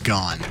door is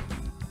gone.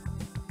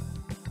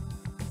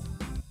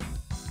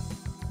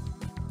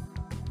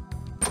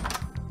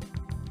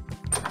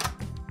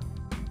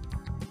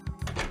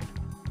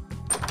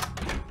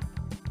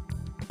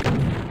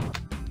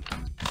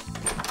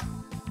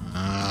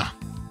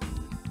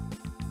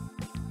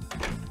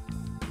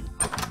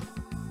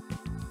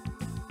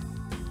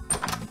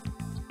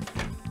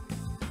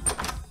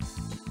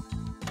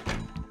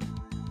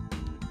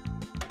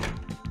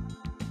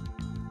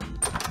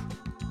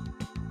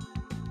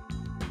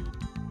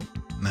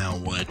 Now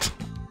what?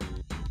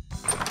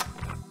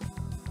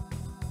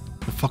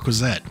 The fuck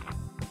was that?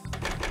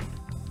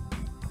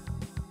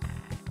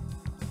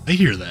 I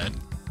hear that.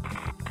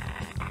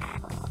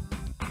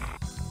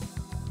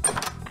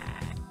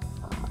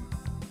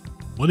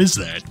 What is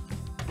that?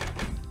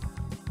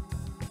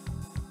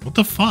 What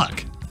the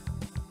fuck?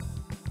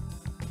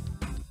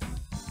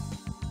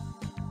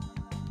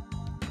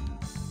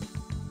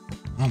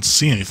 I don't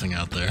see anything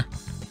out there.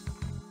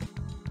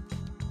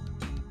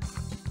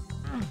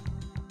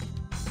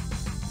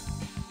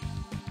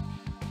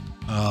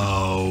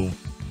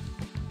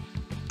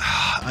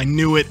 I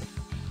knew it.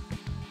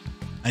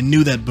 I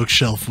knew that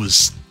bookshelf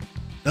was...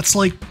 That's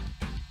like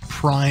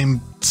prime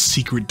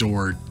secret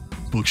door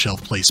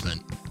bookshelf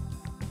placement.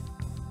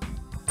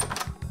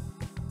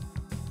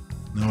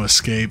 No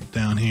escape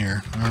down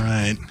here.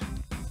 Alright.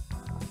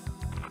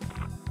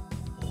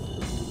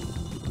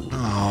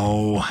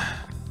 Oh.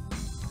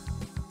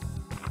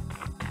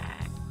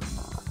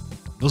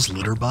 Those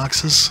litter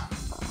boxes?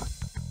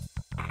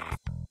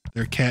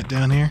 There a cat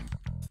down here?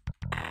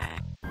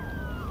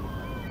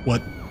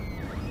 What?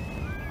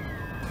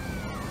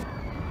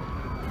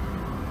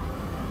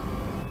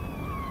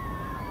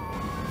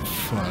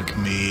 Fuck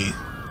me.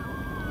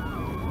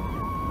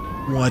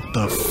 What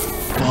the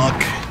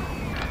fuck?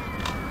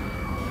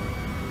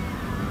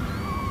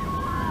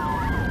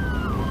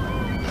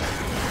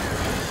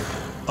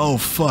 Oh,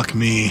 fuck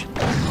me.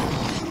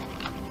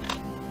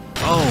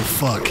 Oh,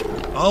 fuck.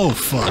 Oh,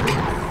 fuck.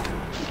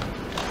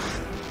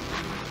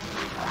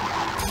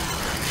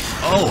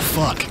 Oh,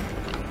 fuck.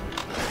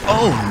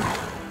 Oh.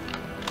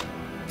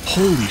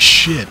 Holy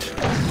shit.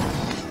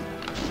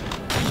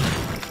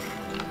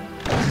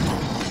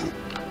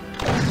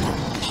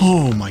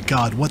 Oh my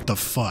god, what the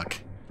fuck?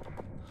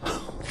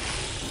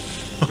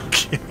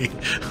 Okay.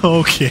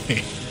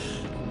 Okay.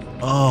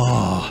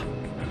 Oh.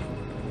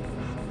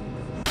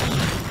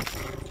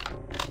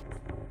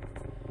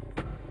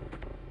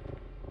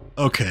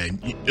 Okay.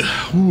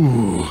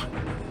 Ooh.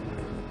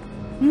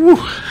 Woo.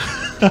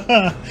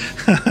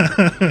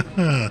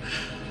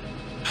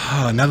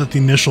 Now that the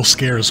initial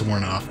scare is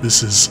worn off,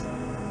 this is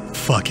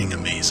fucking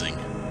amazing.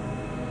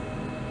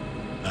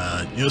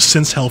 You know,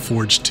 since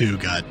Hellforge 2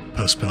 got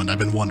postponed, I've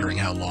been wondering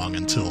how long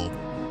until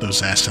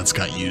those assets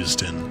got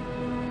used in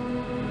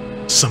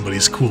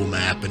somebody's cool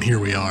map, and here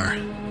we are.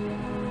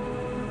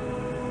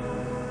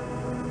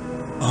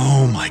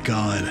 Oh my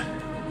god.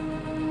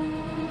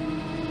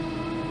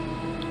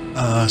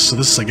 So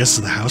this, I guess,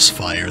 is the house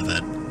fire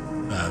that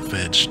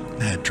Veg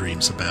had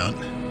dreams about.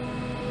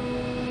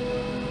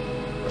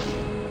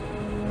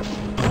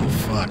 Oh,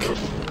 fuck.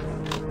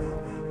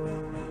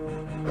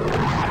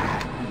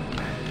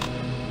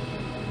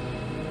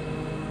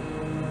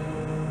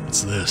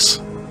 What's this?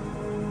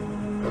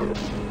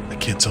 I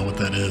can't tell what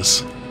that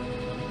is.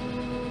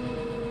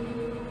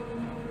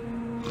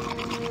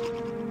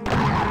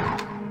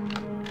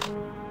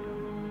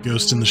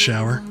 Ghost in the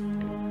shower.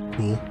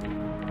 Cool.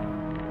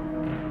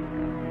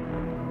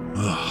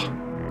 Ugh.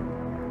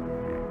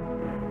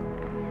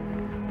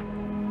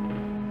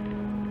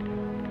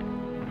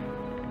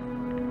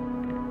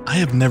 I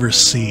have never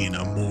seen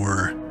a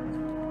more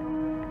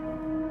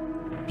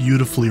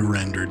beautifully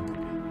rendered,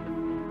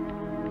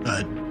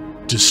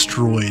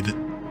 destroyed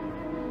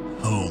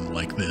home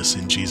like this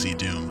in GZ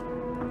Doom.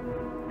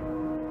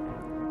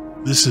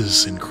 This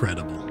is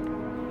incredible.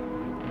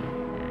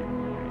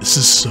 This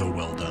is so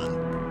well done.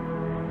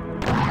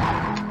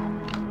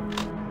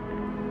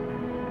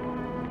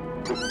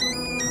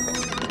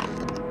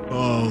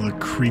 Oh, the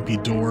creepy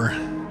door.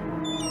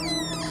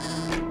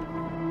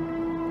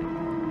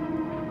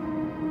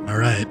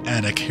 Alright,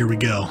 attic, here we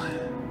go.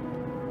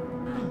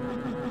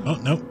 Oh,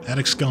 nope,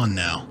 attic's gone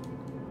now.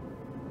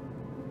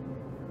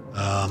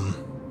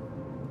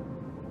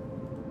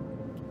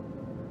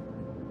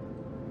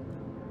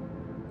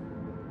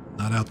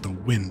 Not out the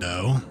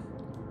window.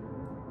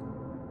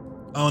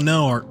 Oh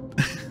no, our...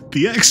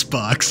 the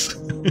Xbox!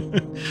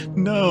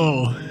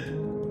 No!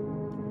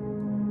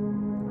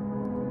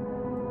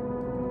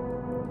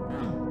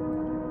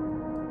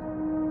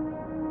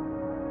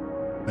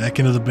 Back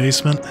into the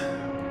basement?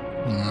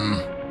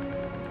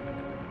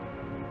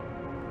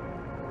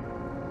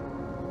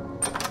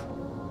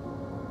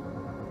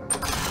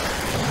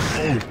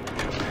 Oh,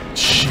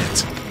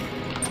 shit.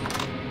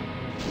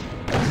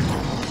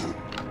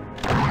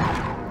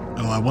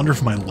 Oh, I wonder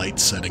if my light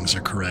settings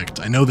are correct.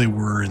 I know they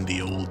were in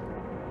the old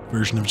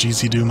version of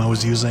GZ Doom I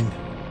was using.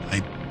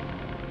 I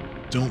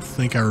don't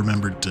think I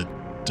remembered to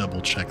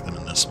double check them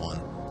in this one.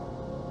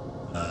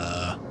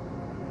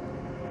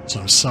 So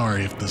I'm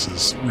sorry if this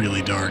is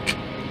really dark.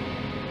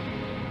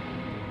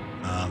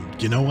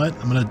 You know what?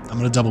 I'm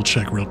gonna double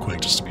check real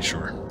quick just to be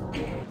sure.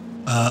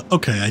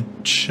 Okay, I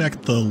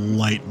checked the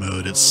light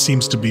mode. It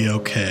seems to be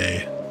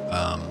okay.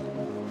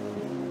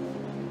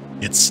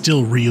 It's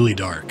still really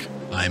dark.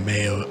 I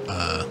may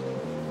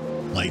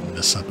lighten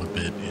this up a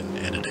bit in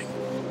editing,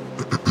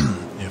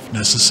 if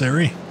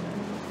necessary.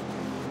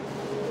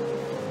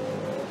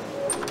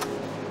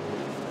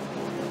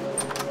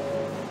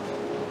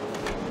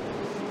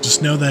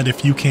 Just know that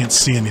if you can't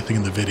see anything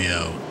in the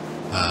video,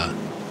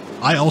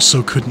 I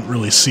also couldn't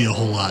really see a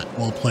whole lot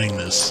while playing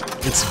this.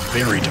 It's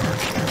very dark.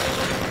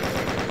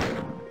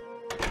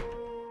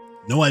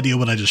 No idea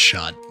what I just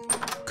shot.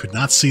 Could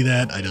not see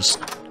that, I just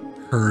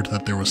heard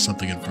that there was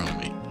something in front of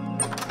me.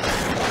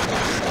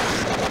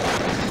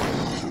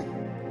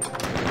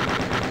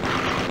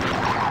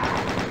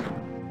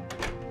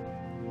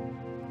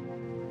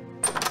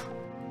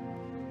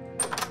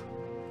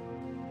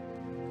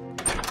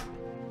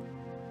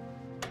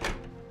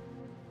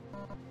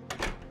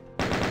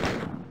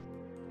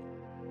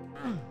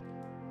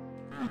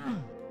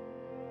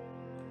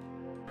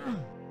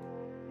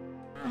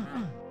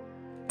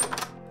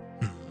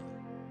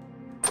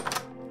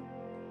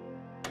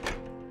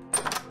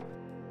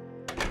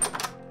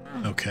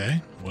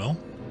 Okay, well.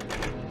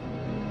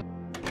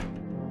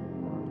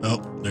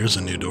 Oh, there's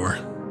a new door.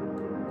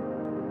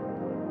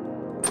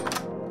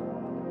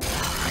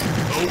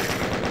 Oh!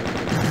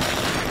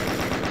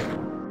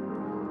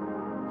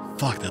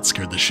 Fuck, that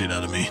scared the shit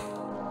out of me.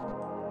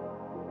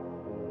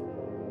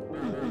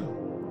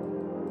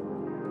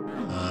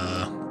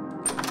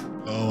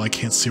 Oh, I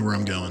can't see where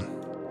I'm going.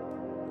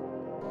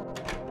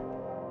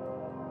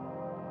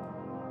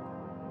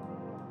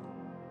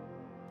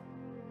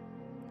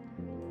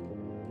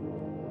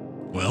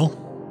 Well?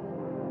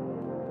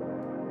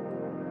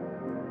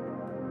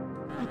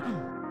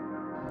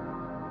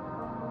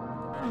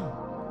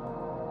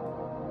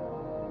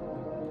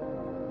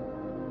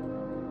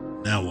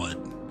 Now what?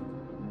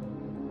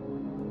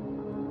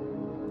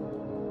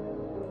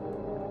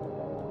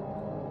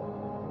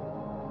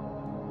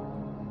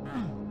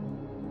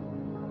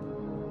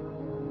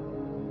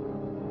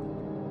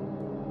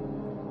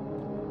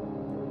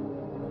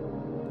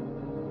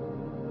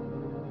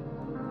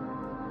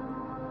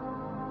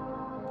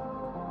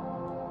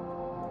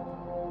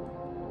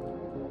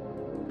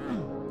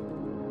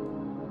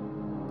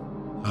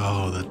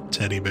 Oh, the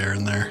teddy bear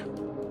in there.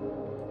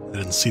 I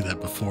didn't see that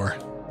before.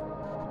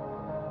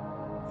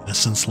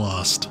 Innocence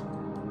lost.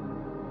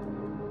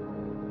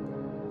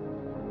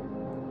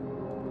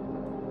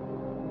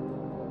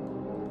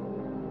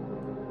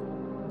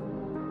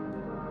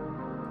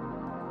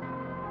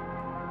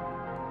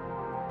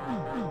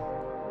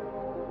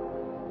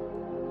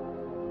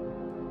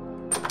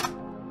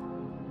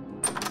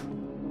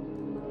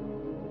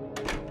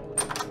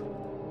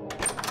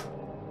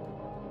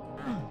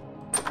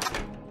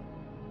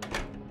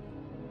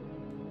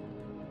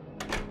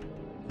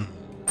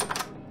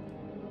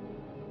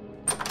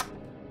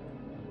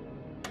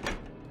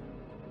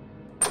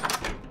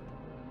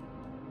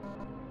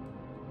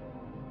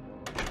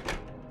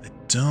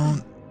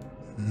 Don't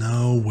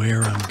know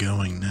where I'm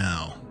going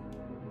now.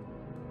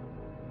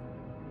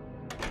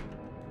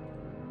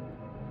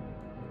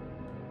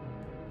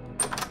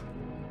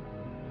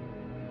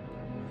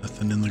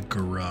 Nothing in the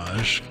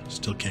garage.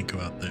 Still can't go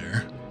out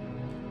there.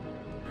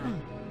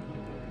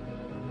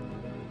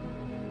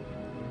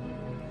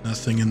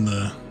 Nothing in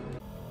the...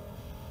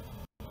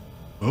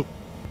 Oh.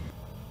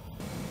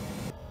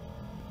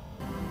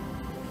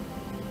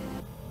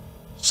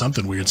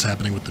 Something weird's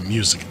happening with the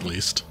music, at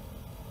least.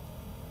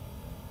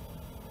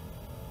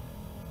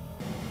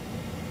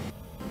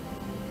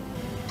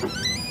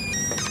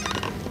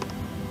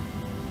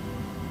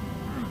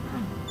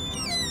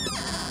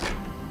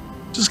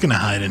 Just gonna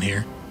hide in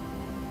here.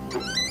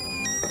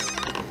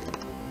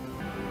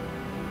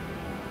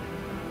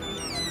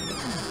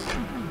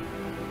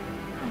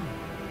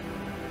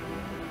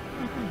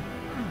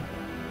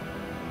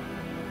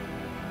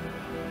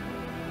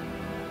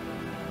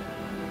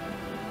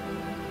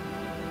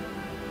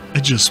 I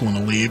just want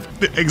to leave.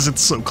 The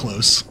exit's so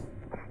close.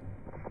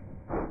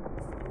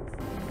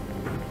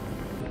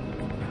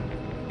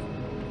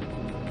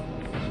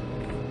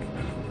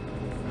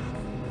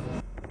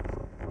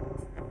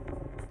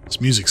 This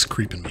music's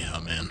creeping me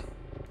out, man.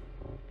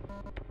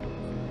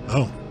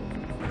 Oh,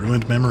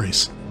 ruined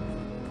memories.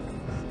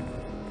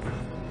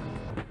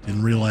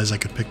 Didn't realize I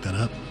could pick that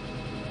up.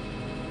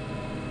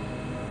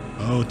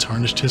 Oh,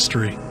 tarnished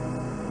history.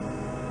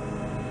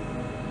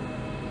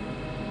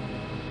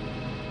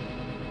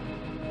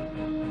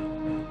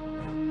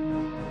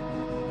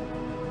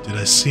 Did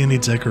I see any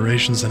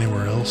decorations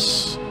anywhere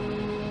else?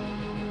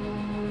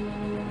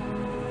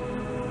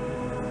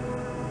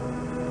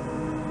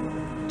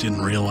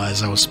 Didn't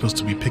realize I was supposed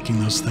to be picking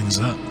those things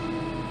up.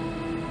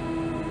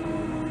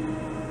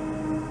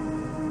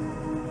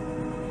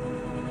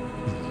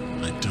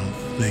 I don't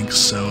think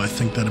so. I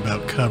think that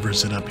about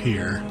covers it up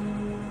here.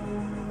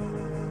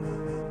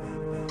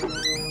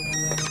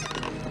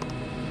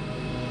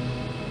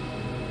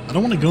 I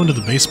don't want to go into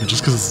the basement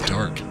just because it's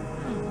dark.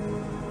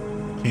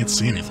 Can't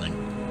see anything.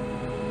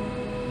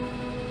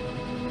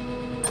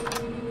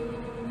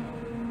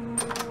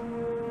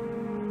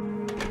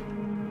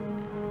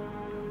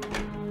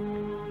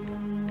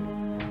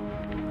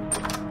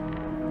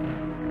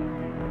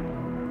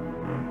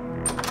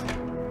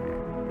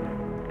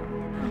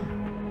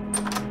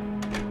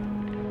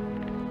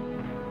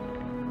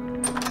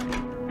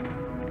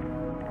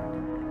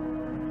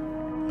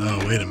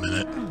 Oh, wait a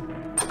minute.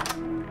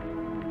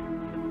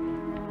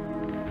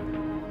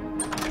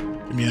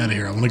 Get me out of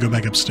here. I want to go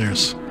back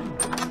upstairs.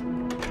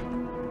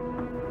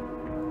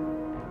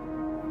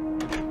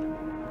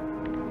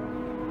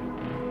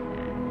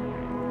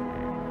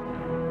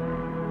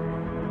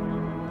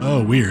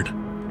 Oh, weird.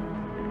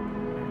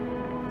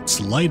 It's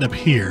light up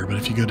here, but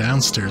if you go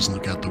downstairs and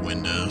look out the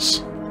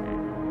windows,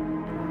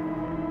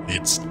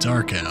 it's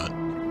dark out.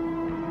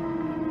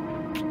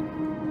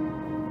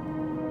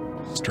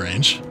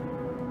 Strange.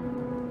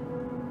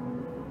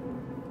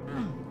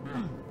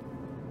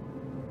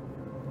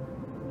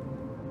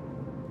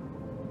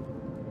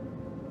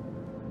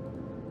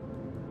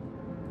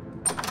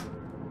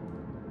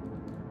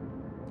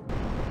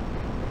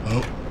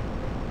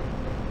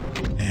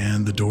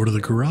 door to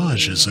the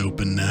garage is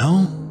open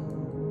now.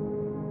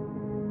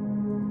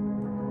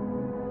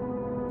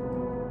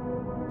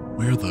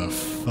 Where the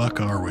fuck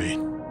are we?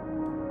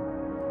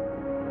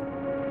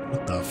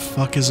 What the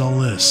fuck is all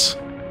this?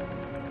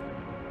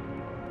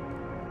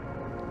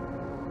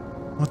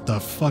 What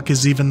the fuck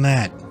is even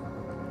that?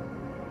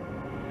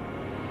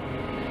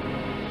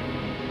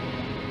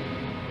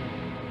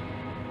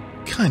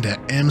 What kind of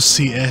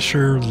MC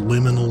Escher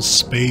liminal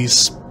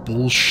space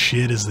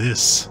bullshit is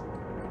this?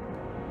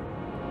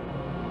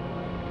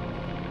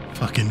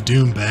 Fucking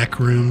Doom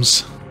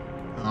backrooms.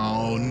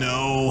 Oh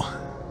no.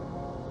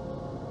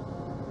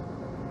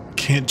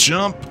 Can't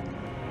jump.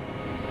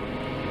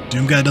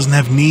 Doom guy doesn't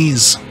have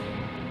knees.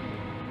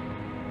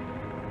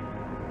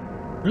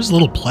 There's a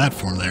little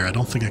platform there. I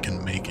don't think I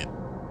can make it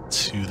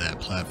to that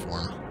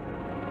platform.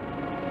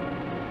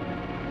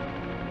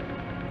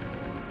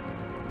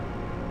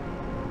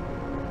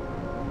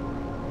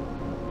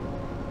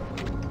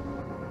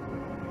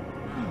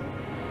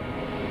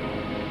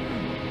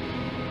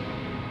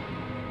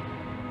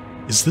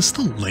 Is this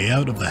the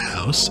layout of the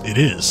house? It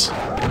is.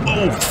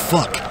 Oh,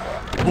 fuck.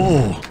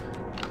 Oh.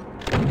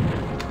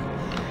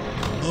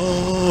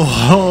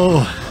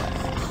 Oh.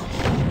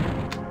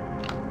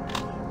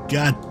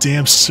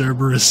 Goddamn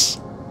Cerberus.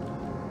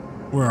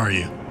 Where are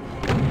you?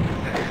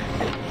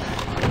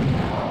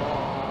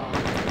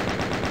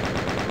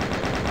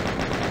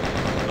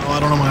 Oh, I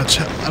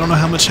don't know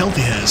how much health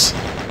he has.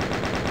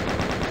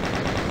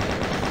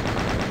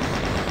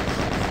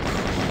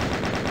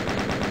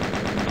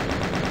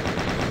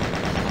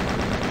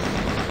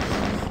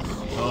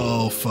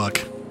 Oh, fuck.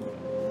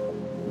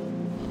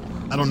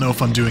 I don't know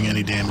if I'm doing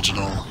any damage at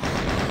all.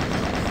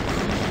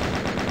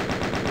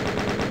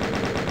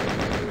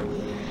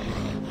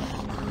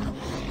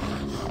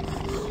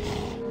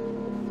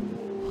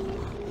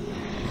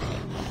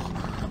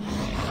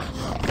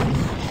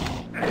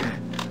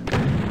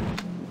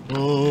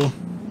 Oh.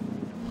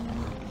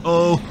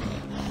 Oh.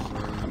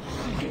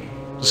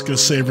 Just gonna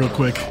save real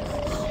quick.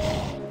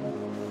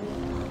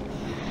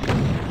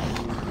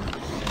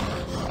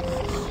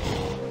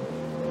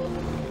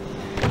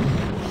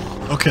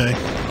 Okay.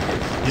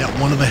 Yeah,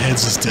 one of the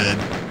heads is dead.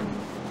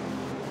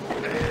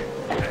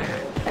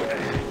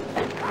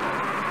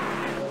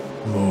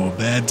 Oh,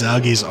 bad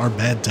doggies are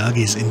bad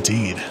doggies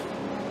indeed.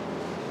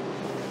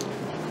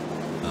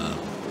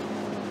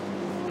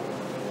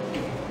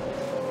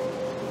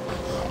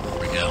 There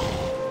we go.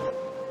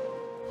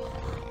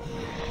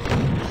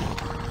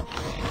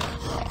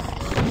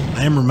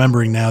 I am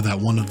remembering now that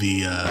one of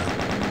the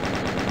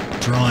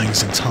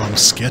drawings in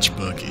Tom's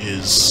sketchbook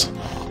is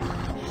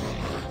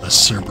a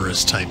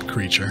Cerberus type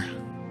creature.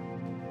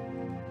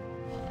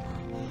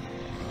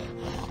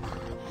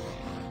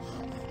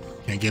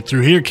 Can't get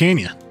through here, can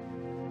you?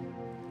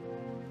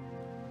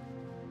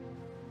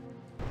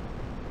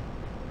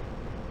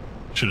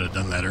 Should have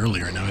done that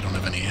earlier. Now I don't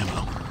have any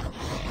ammo.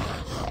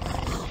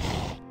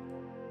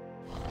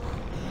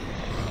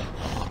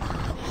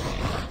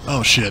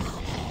 Oh shit.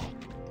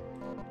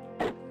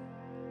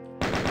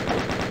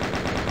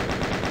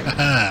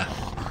 Haha.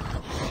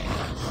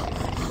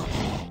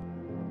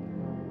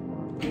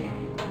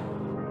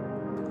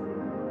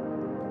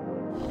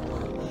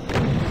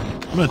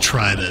 I'm gonna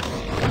try to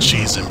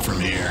cheese him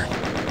from here.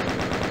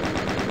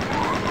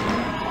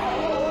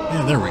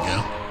 Yeah, there we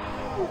go.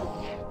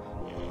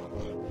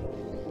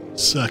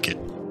 Suck it.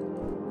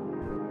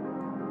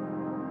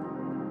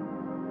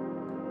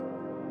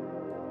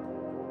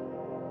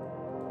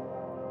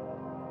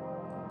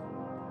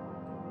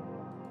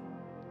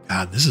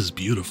 God, this is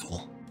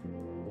beautiful.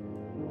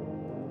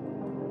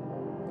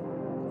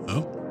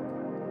 Oh.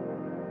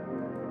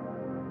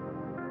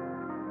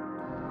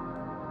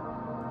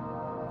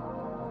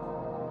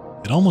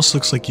 It almost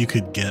looks like you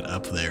could get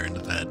up there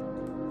into that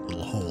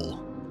little hole.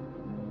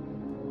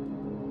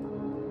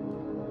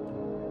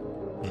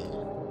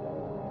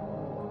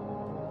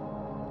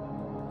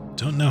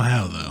 Don't know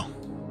how, though.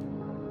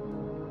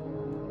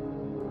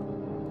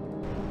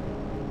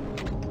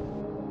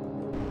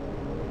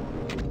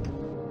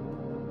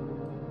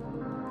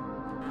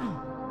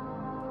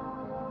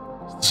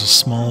 Is this a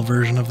small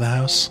version of the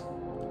house?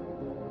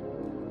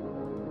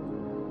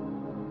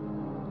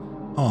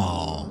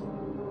 Oh.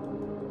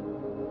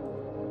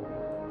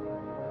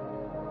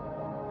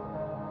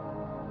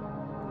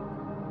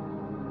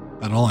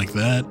 I don't like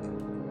that.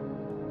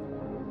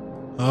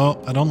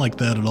 Oh, I don't like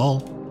that at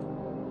all.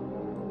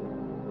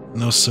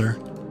 No, sir.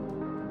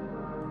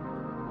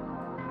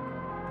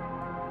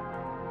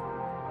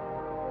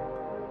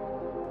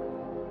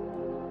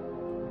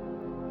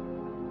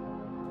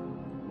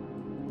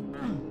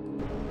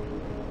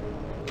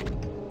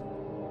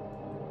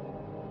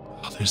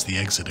 Oh, there's the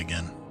exit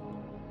again.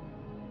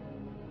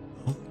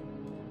 Oh.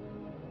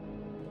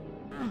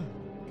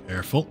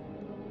 Careful.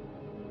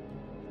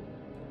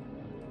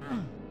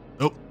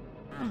 Oh.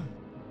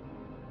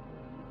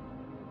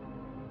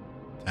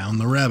 Down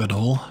the rabbit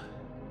hole.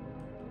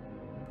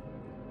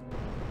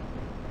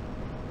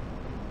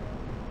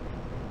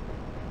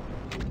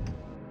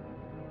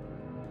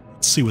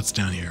 Let's see what's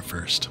down here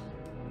first.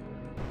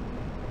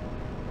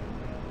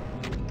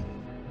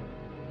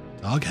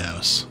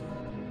 Doghouse.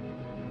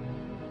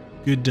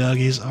 Good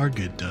doggies are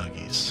good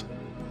doggies.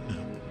 Yeah.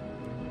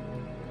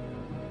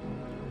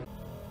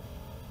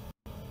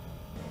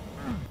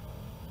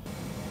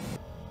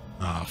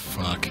 Oh,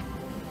 fuck.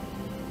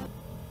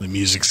 The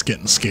music's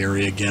getting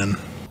scary again.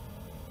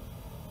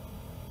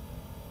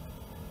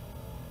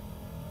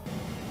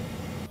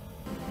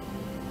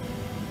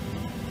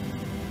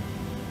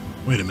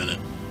 Wait a minute.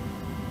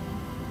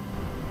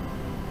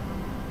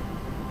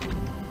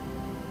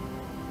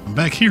 I'm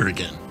back here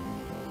again.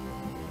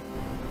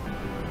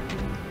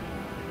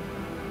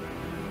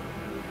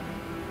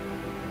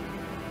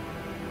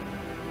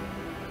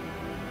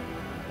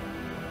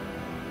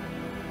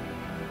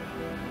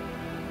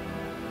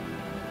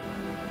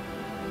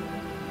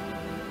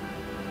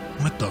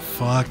 What the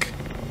fuck?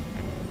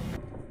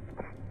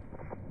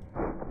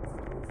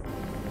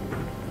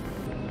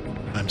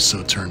 I'm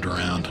so turned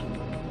around.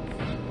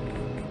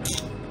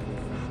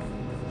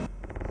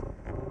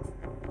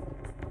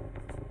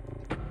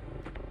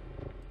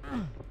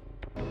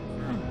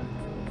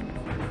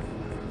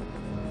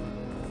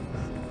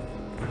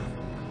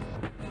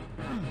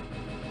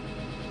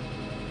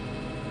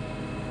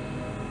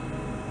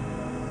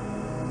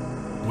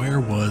 Where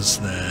was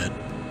that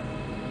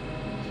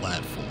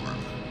platform?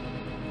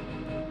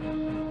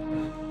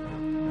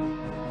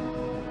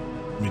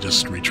 Let me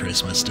just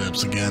retrace my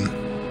steps again.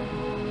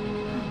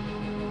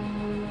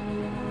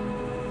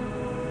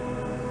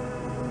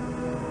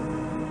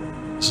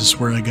 This is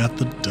where I got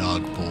the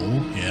dog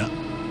bowl, yeah.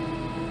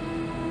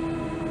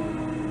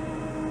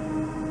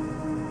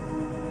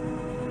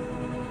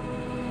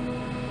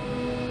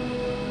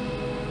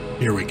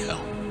 Here we go.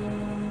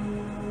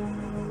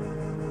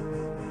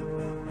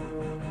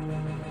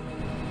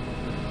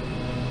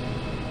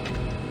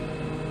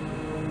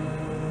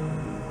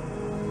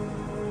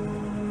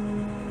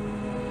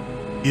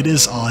 It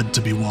is odd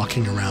to be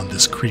walking around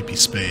this creepy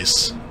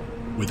space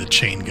with a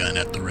chain gun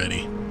at the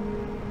ready.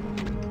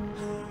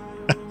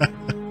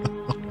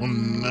 Oh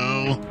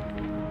no.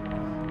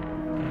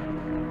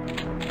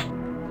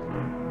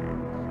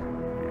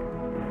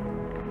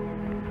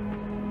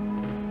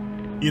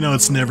 You know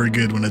it's never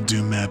good when a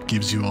Doom map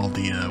gives you all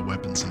the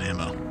weapons and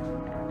ammo.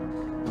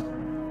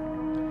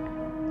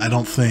 I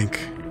don't think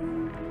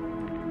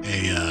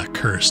a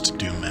cursed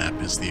Doom map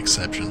is the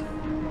exception.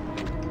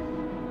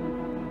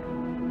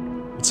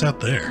 What's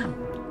out there?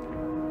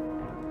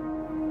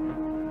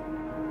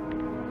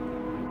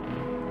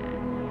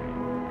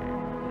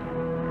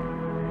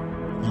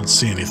 I don't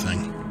see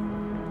anything.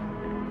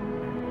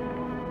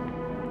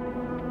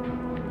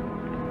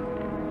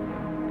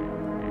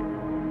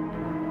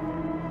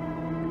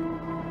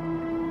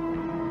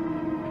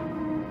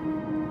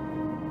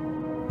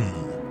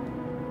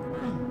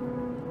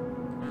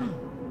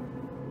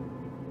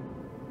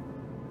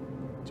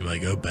 Do I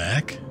go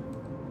back?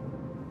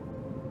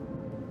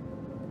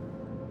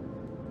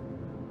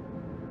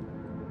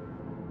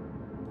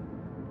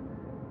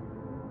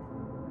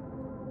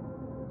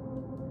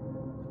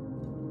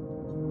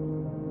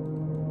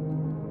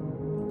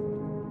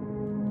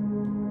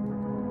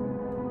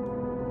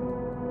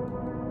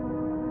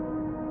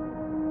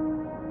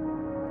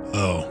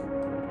 Oh.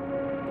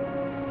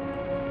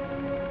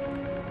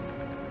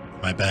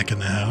 Am I back in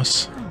the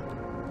house?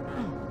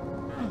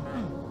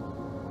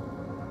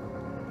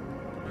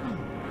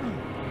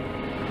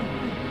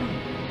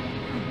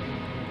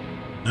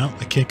 No,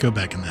 I can't go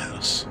back in the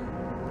house.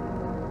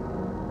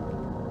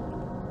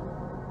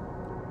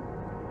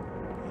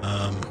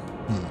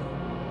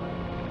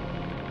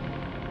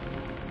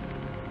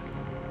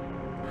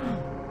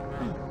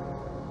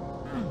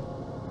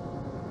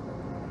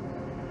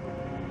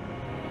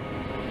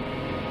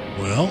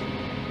 Well.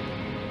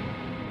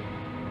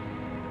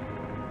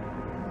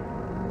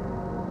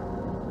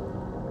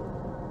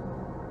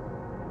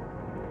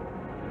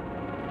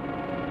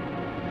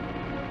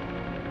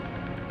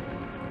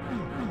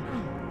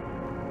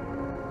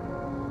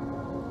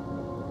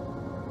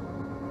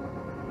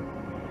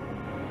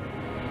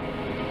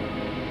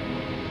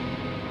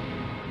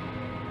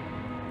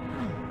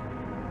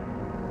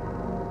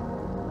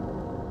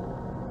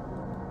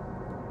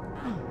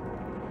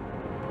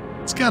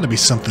 It's got to be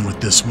something with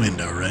this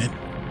window, right?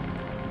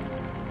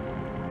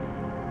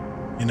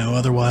 You know,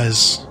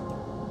 otherwise,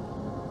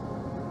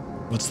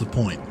 what's the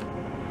point?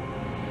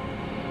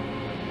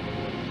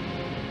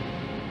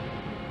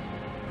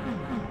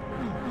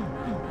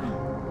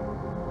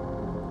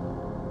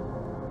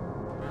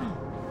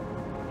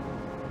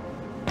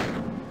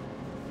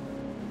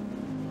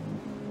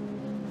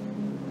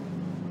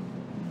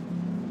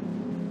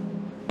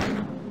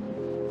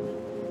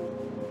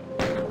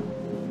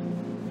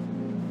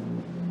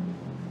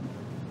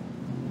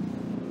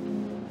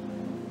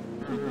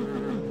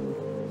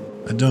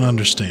 I don't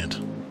understand.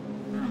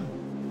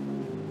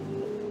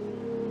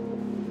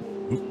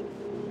 Oop.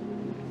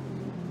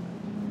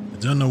 I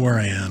don't know where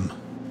I am.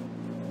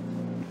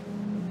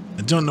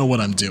 I don't know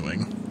what I'm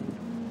doing.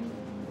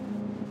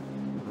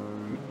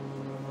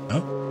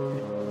 Oh.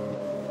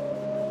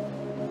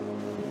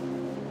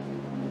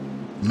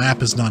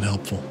 Map is not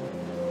helpful.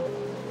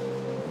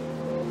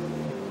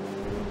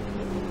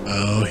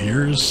 Oh,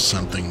 here's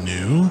something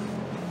new.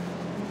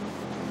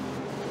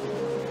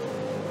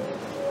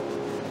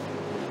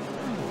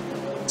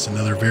 It's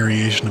another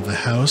variation of the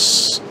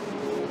house.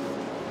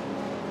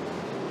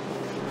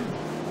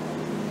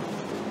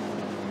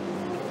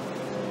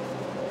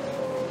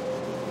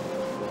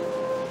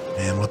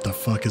 Man, what the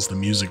fuck is the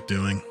music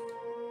doing?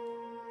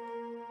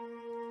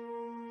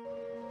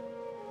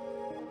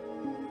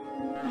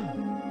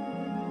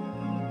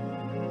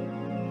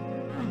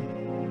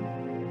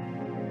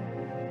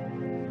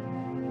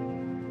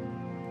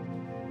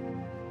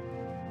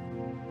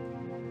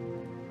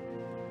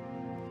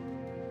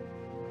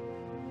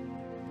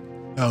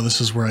 Oh,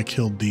 this is where I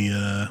killed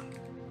the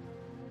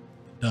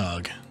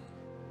dog.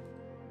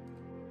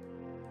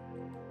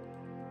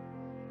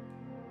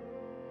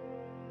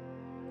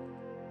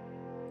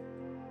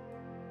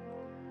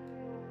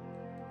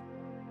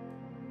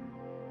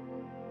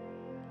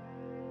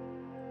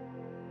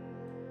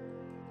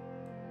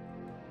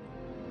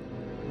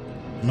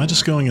 Am I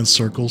just going in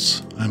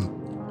circles?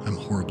 I'm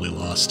horribly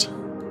lost.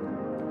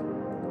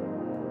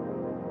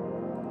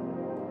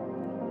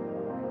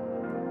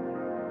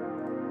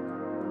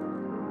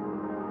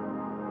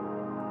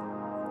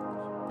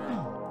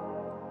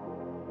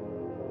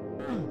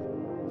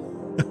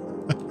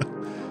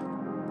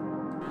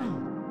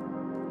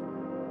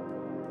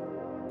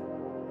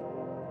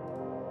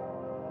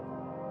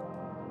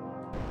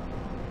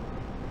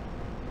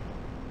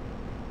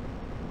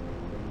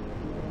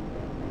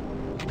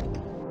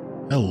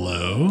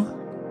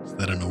 Hello? Is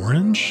that an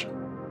orange?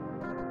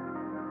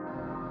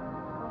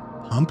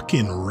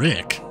 Pumpkin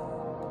Rick.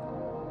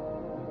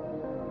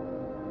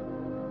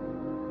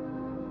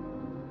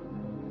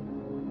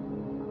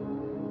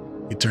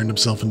 He turned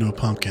himself into a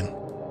pumpkin.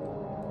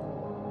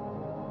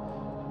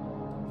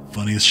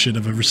 Funniest shit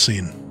I've ever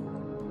seen.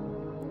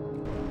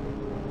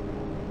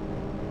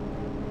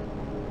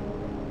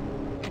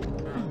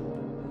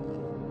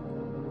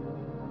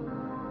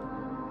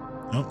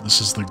 Oh,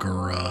 this is the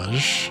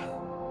garage,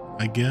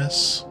 I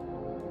guess.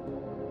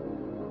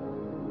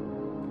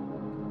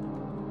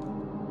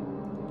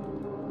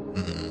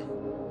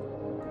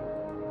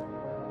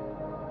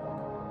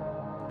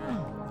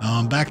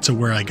 Back to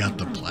where I got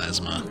the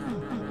plasma.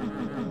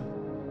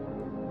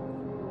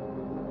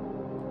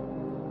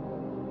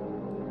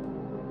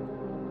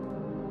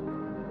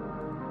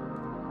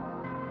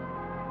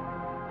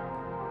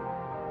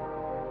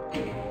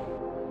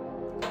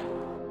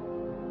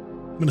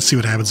 I'm gonna see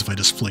what happens if I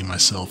just fling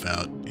myself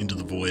out into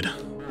the void.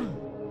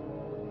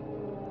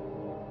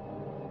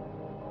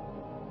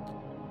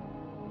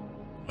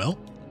 Well.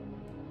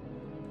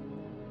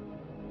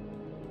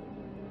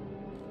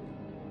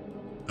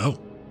 Oh.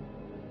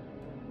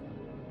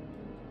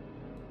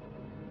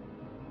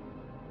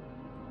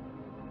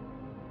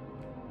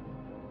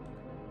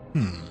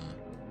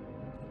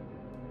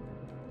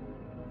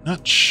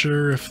 Not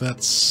sure if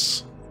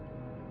that's...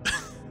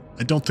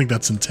 I don't think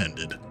that's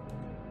intended.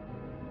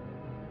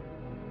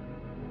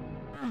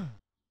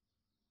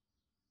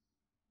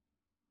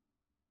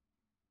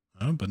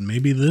 Oh, but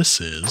maybe this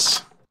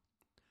is.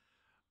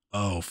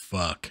 Oh,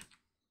 fuck.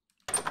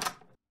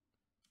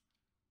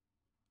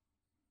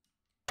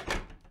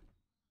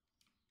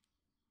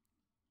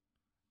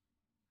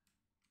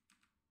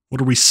 What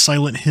are we,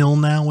 Silent Hill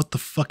now? What the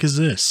fuck is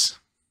this?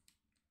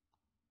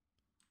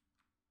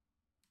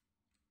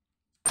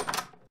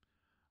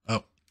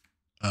 Oh.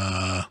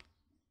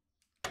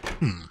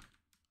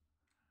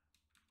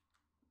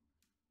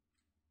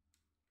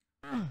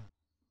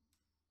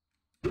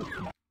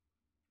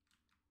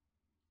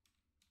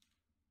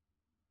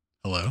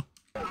 Hello?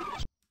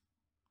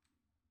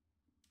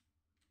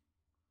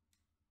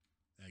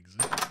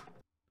 Exit.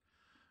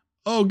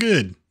 Oh,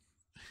 good.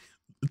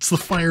 It's the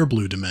fire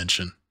blue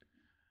dimension.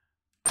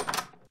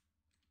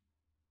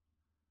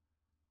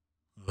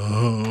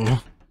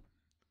 Oh.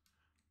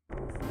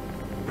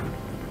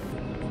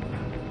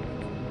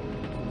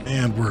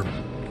 And we're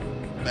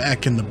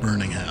back in the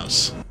burning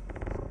house.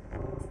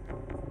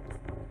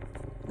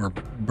 Or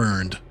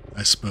burned,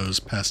 I suppose,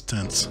 past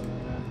tense.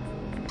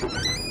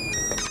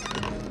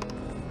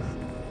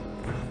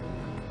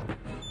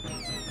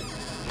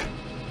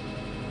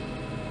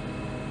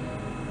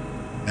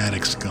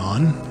 Attic's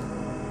gone.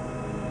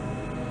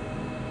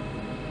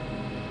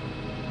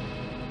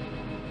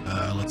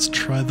 Let's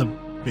try the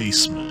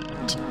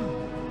basement.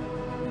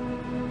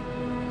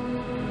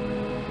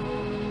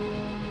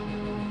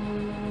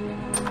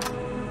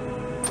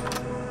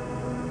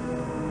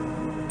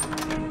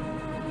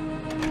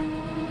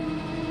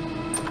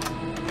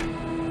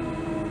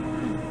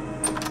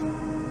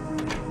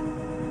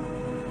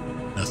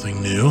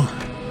 Nothing new.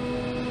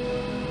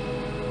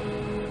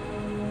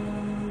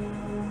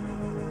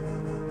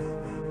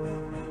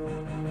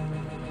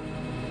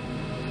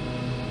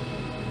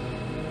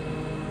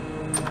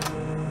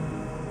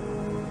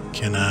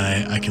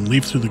 I can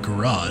leave through the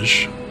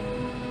garage.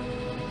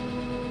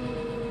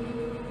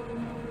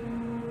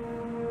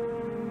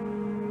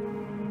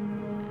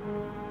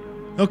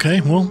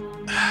 Okay, well,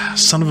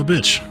 son of a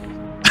bitch.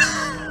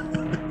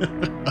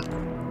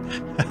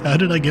 How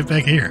did I get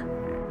back here?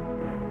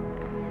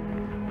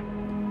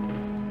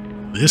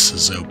 This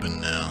is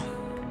open now.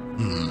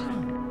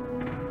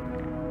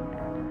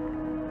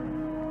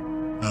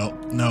 Oh,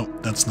 no,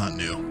 that's not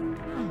new.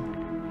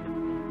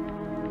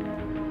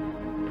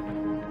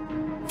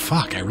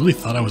 Fuck, I really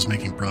thought I was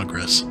making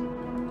progress.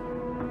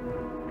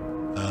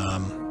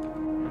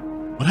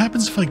 What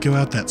happens if I go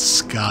out that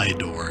sky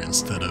door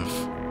instead of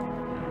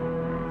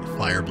the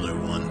fire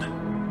blue one?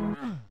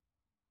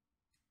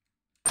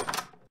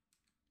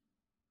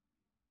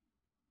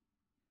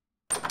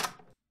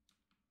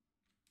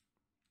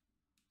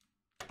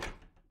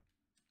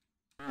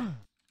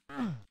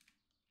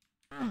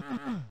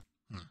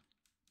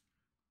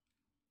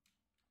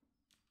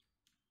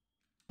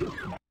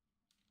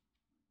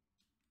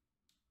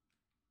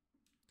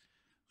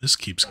 This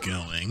keeps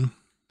going.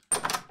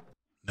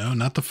 No,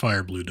 not the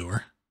fire blue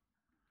door.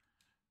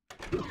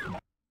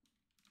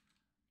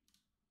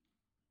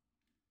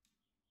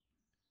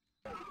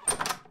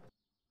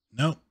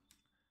 Nope.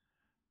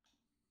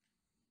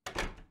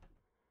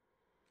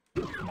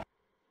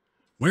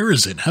 Where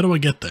is it? How do I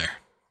get there?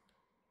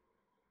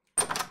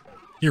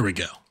 Here we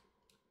go.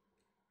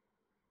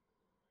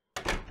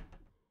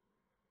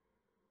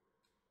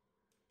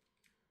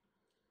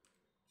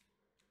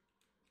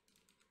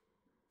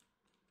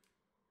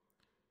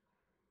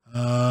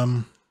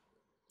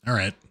 All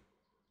right.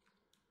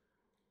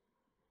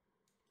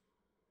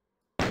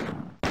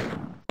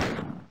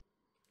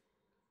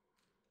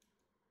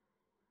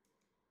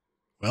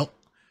 Well,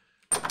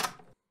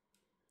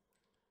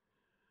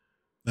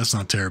 that's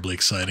not terribly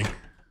exciting.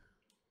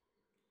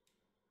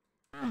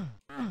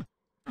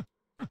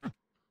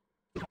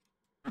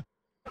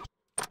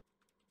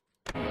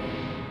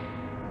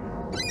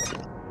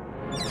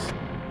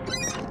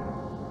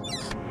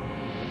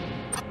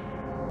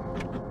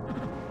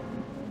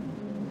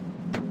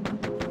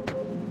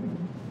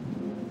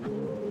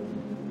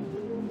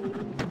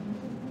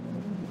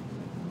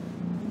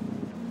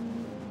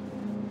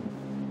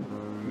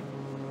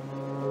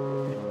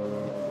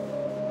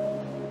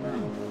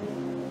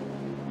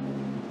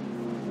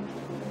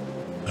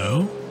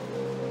 Oh?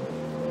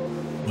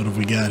 What have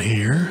we got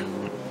here?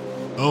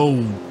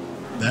 Oh,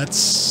 that's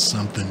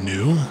something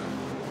new.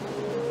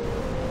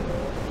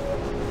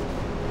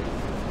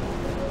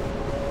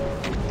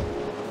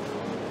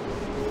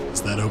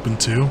 Is that open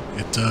too?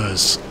 It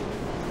does.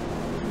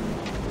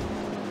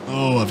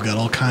 Oh, I've got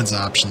all kinds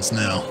of options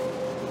now.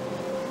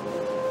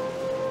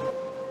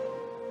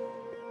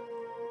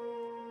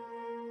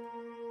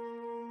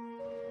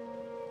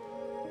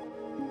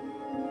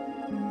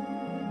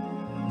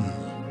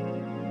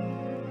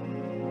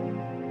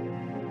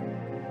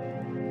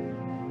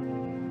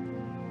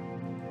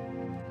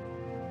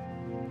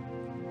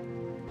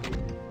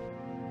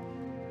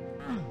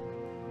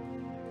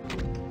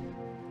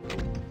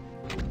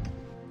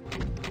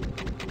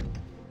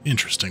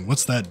 Interesting.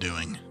 What's that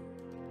doing?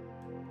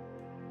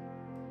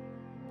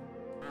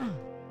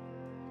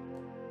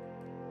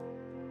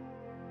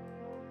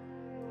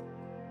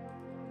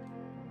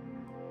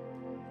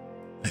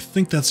 I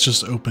think that's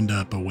just opened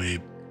up a way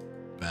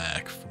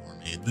back for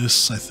me.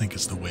 This, I think,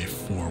 is the way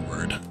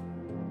forward.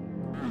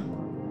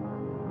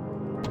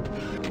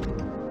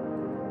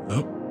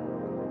 Oh.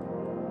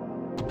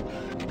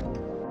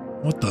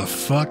 What the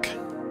fuck?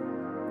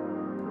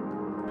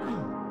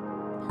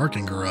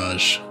 Parking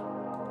garage.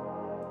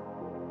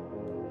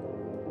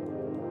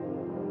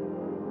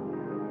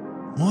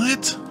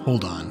 What?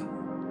 Hold on.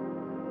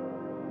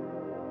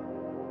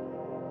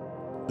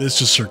 This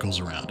just circles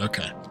around.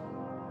 Okay.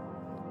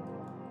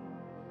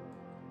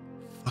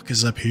 Fuck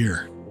is up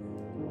here?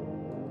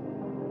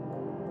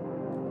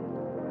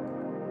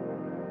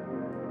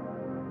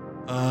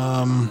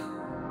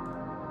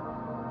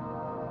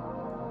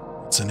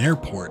 It's an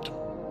airport.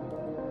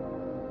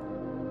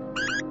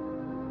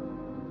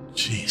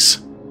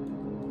 Jeez.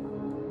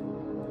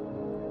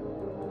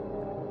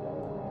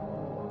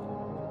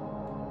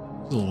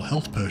 A little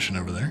health potion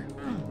over there.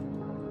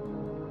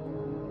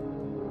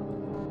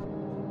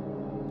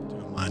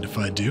 Don't mind if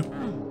I do.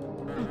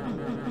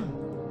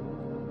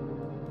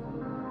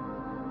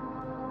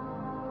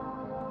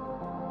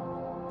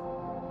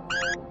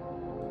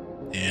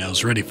 Yeah, I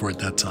was ready for it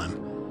that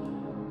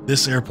time.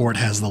 This airport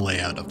has the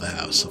layout of the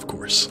house, of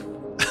course.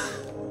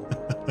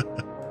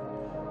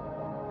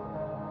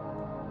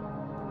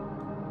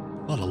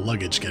 A lot of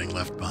luggage getting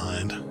left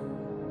behind.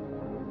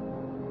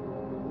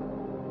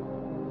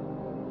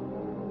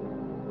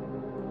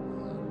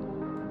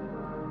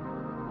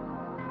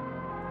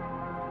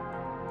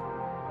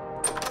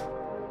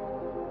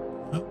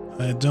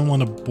 I don't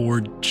want to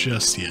board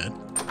just yet.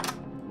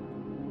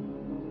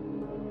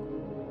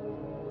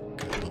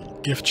 Got a little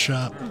gift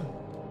shop.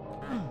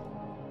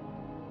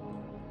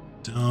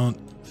 Don't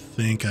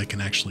think I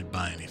can actually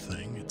buy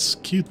anything. It's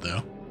cute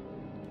though.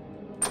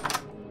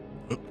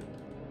 Oh.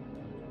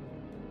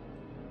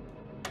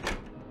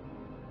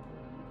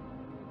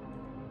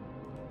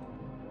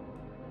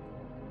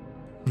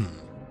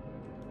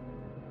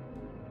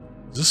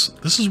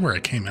 This is where I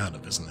came out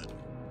of, isn't it?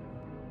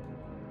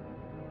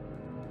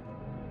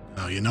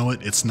 Oh, you know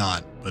what? It's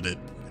not, but it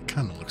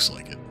kind of looks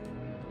like it.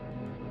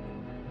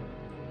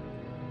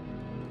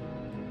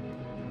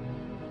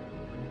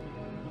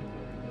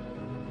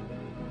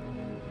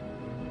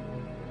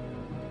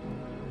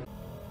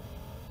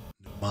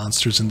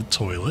 Monsters in the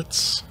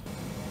toilets.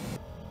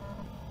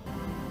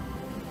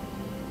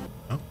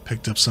 Oh,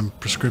 picked up some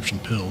prescription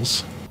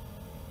pills.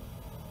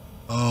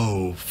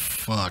 Oh,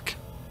 fuck.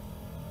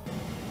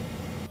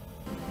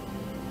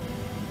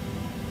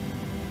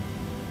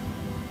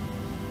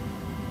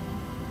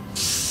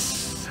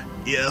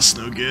 Yes,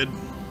 no good.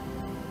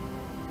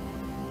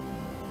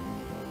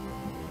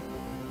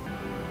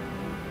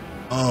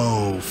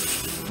 Oh,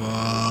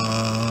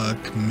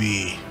 fuck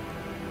me.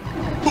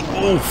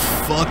 Oh,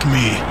 fuck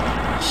me.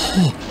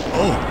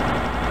 Oh.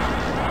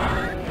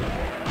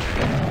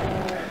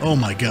 Oh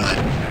my god.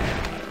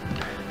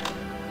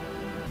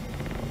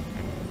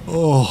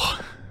 Oh.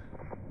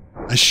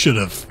 I should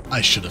have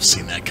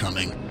seen that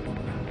coming.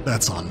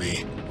 That's on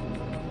me.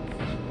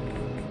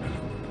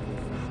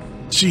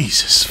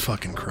 Jesus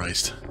fucking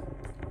Christ.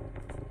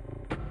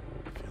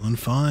 Feeling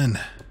fine.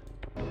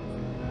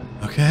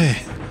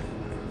 Okay.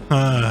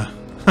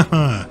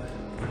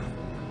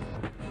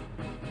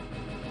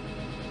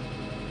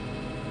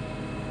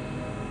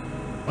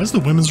 Why's the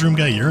women's room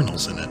got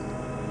urinals in it?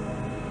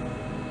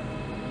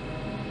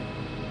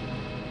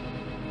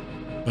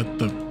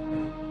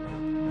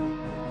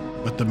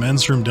 But the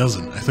men's room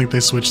doesn't. I think they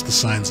switched the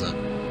signs up.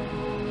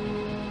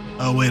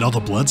 Oh wait, all the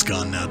blood's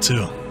gone now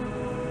too.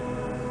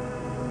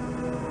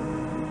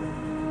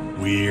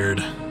 Weird.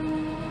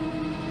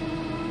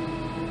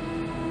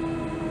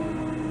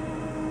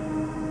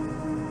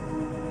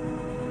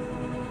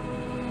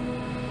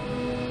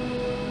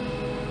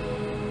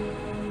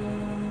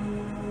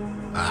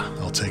 Ah,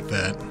 I'll take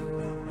that.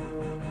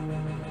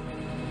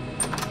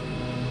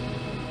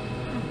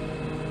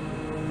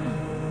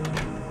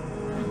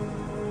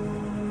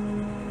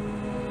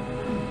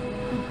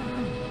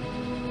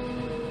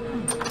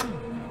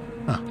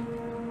 Huh.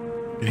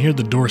 You can hear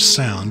the door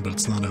sound, but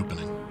it's not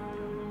opening.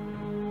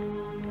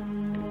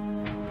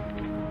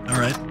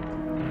 Alright.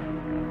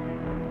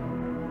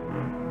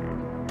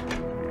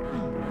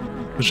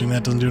 Pushing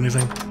that doesn't do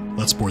anything.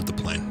 Let's board the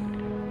plane.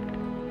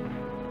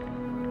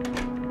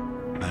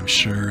 I'm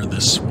sure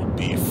this will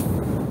be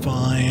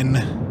fine.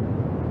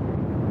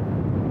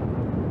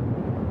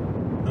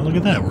 Oh, look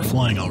at that. We're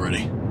flying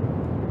already.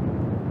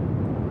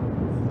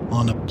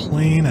 On a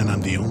plane, and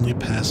I'm the only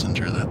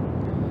passenger.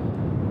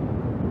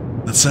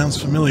 That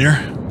sounds familiar.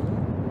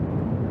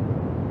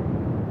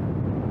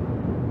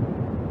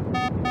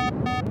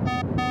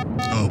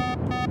 Oh.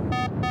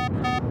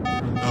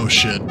 Oh,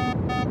 shit.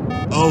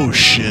 Oh,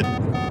 shit.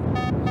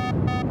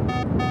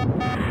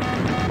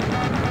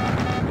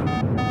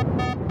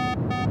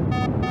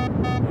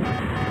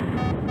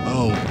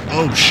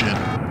 Oh, shit.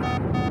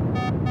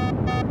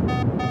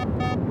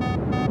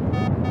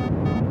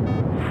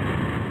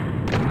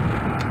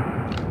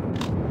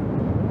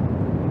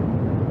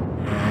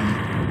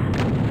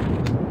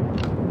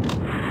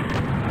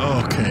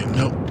 Okay,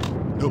 nope.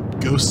 Nope,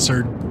 ghosts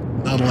are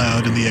not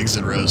allowed in the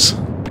exit rows.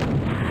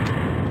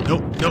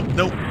 Nope, nope,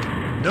 nope,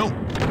 nope.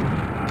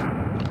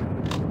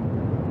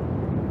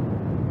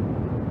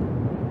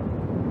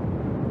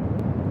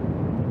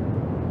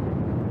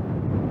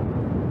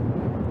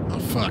 Oh,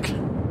 fuck.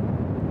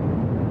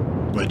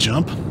 Do I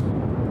jump?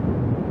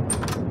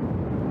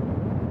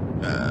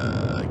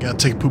 I gotta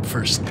take a poop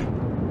first.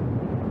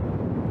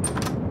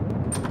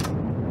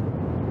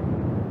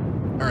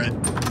 Alright.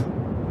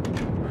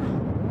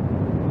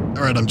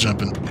 Alright, I'm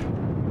jumping.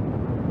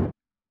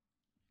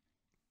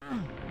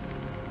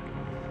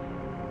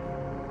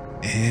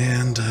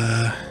 And,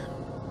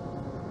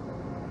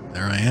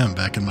 there I am,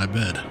 back in my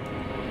bed.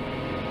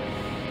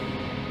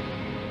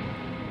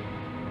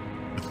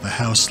 With the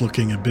house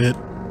looking a bit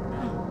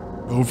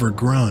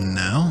overgrown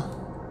now.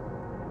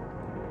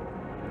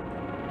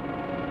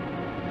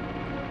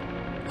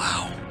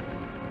 Wow.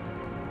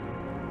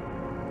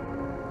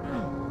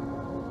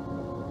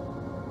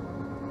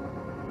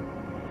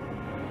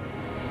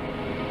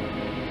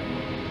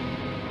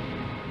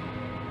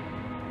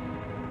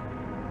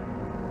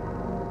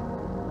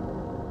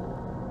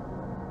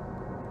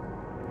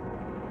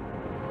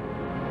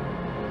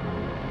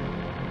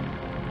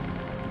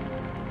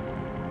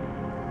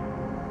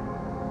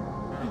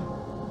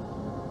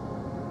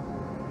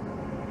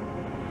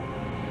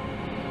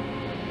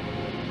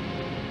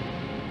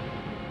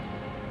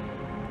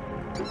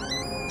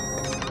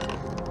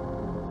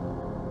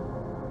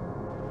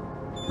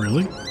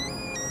 Really?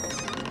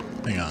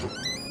 Hang on.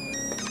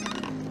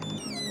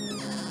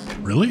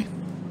 Really?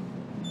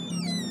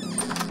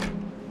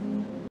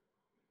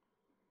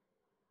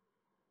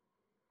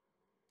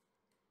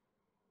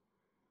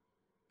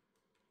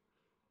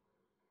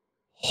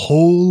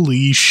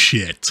 Holy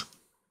shit.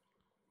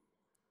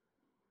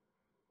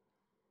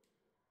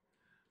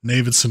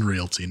 Navidson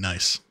Realty,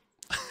 nice.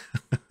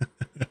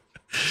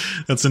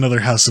 That's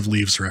another House of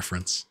Leaves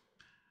reference.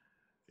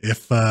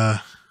 If,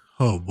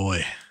 oh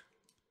boy.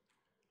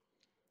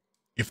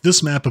 If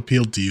this map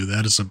appealed to you,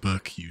 that is a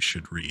book you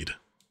should read.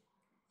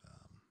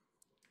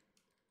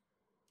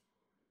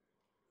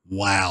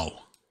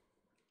 Wow.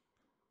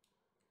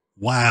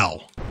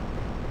 Wow.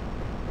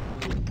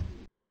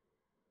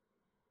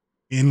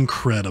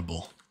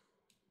 Incredible.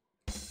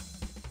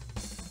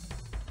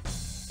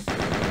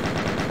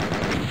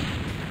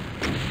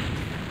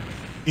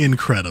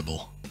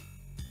 Incredible.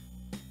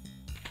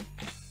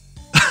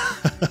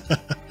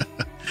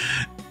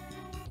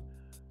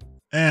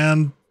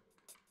 And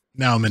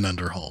now I'm in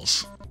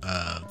Underhalls.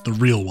 The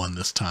real one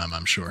this time,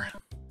 I'm sure.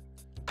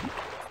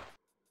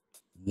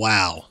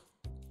 Wow.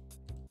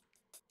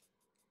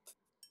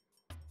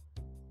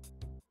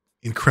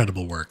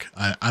 Incredible work.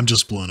 I'm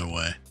just blown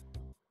away.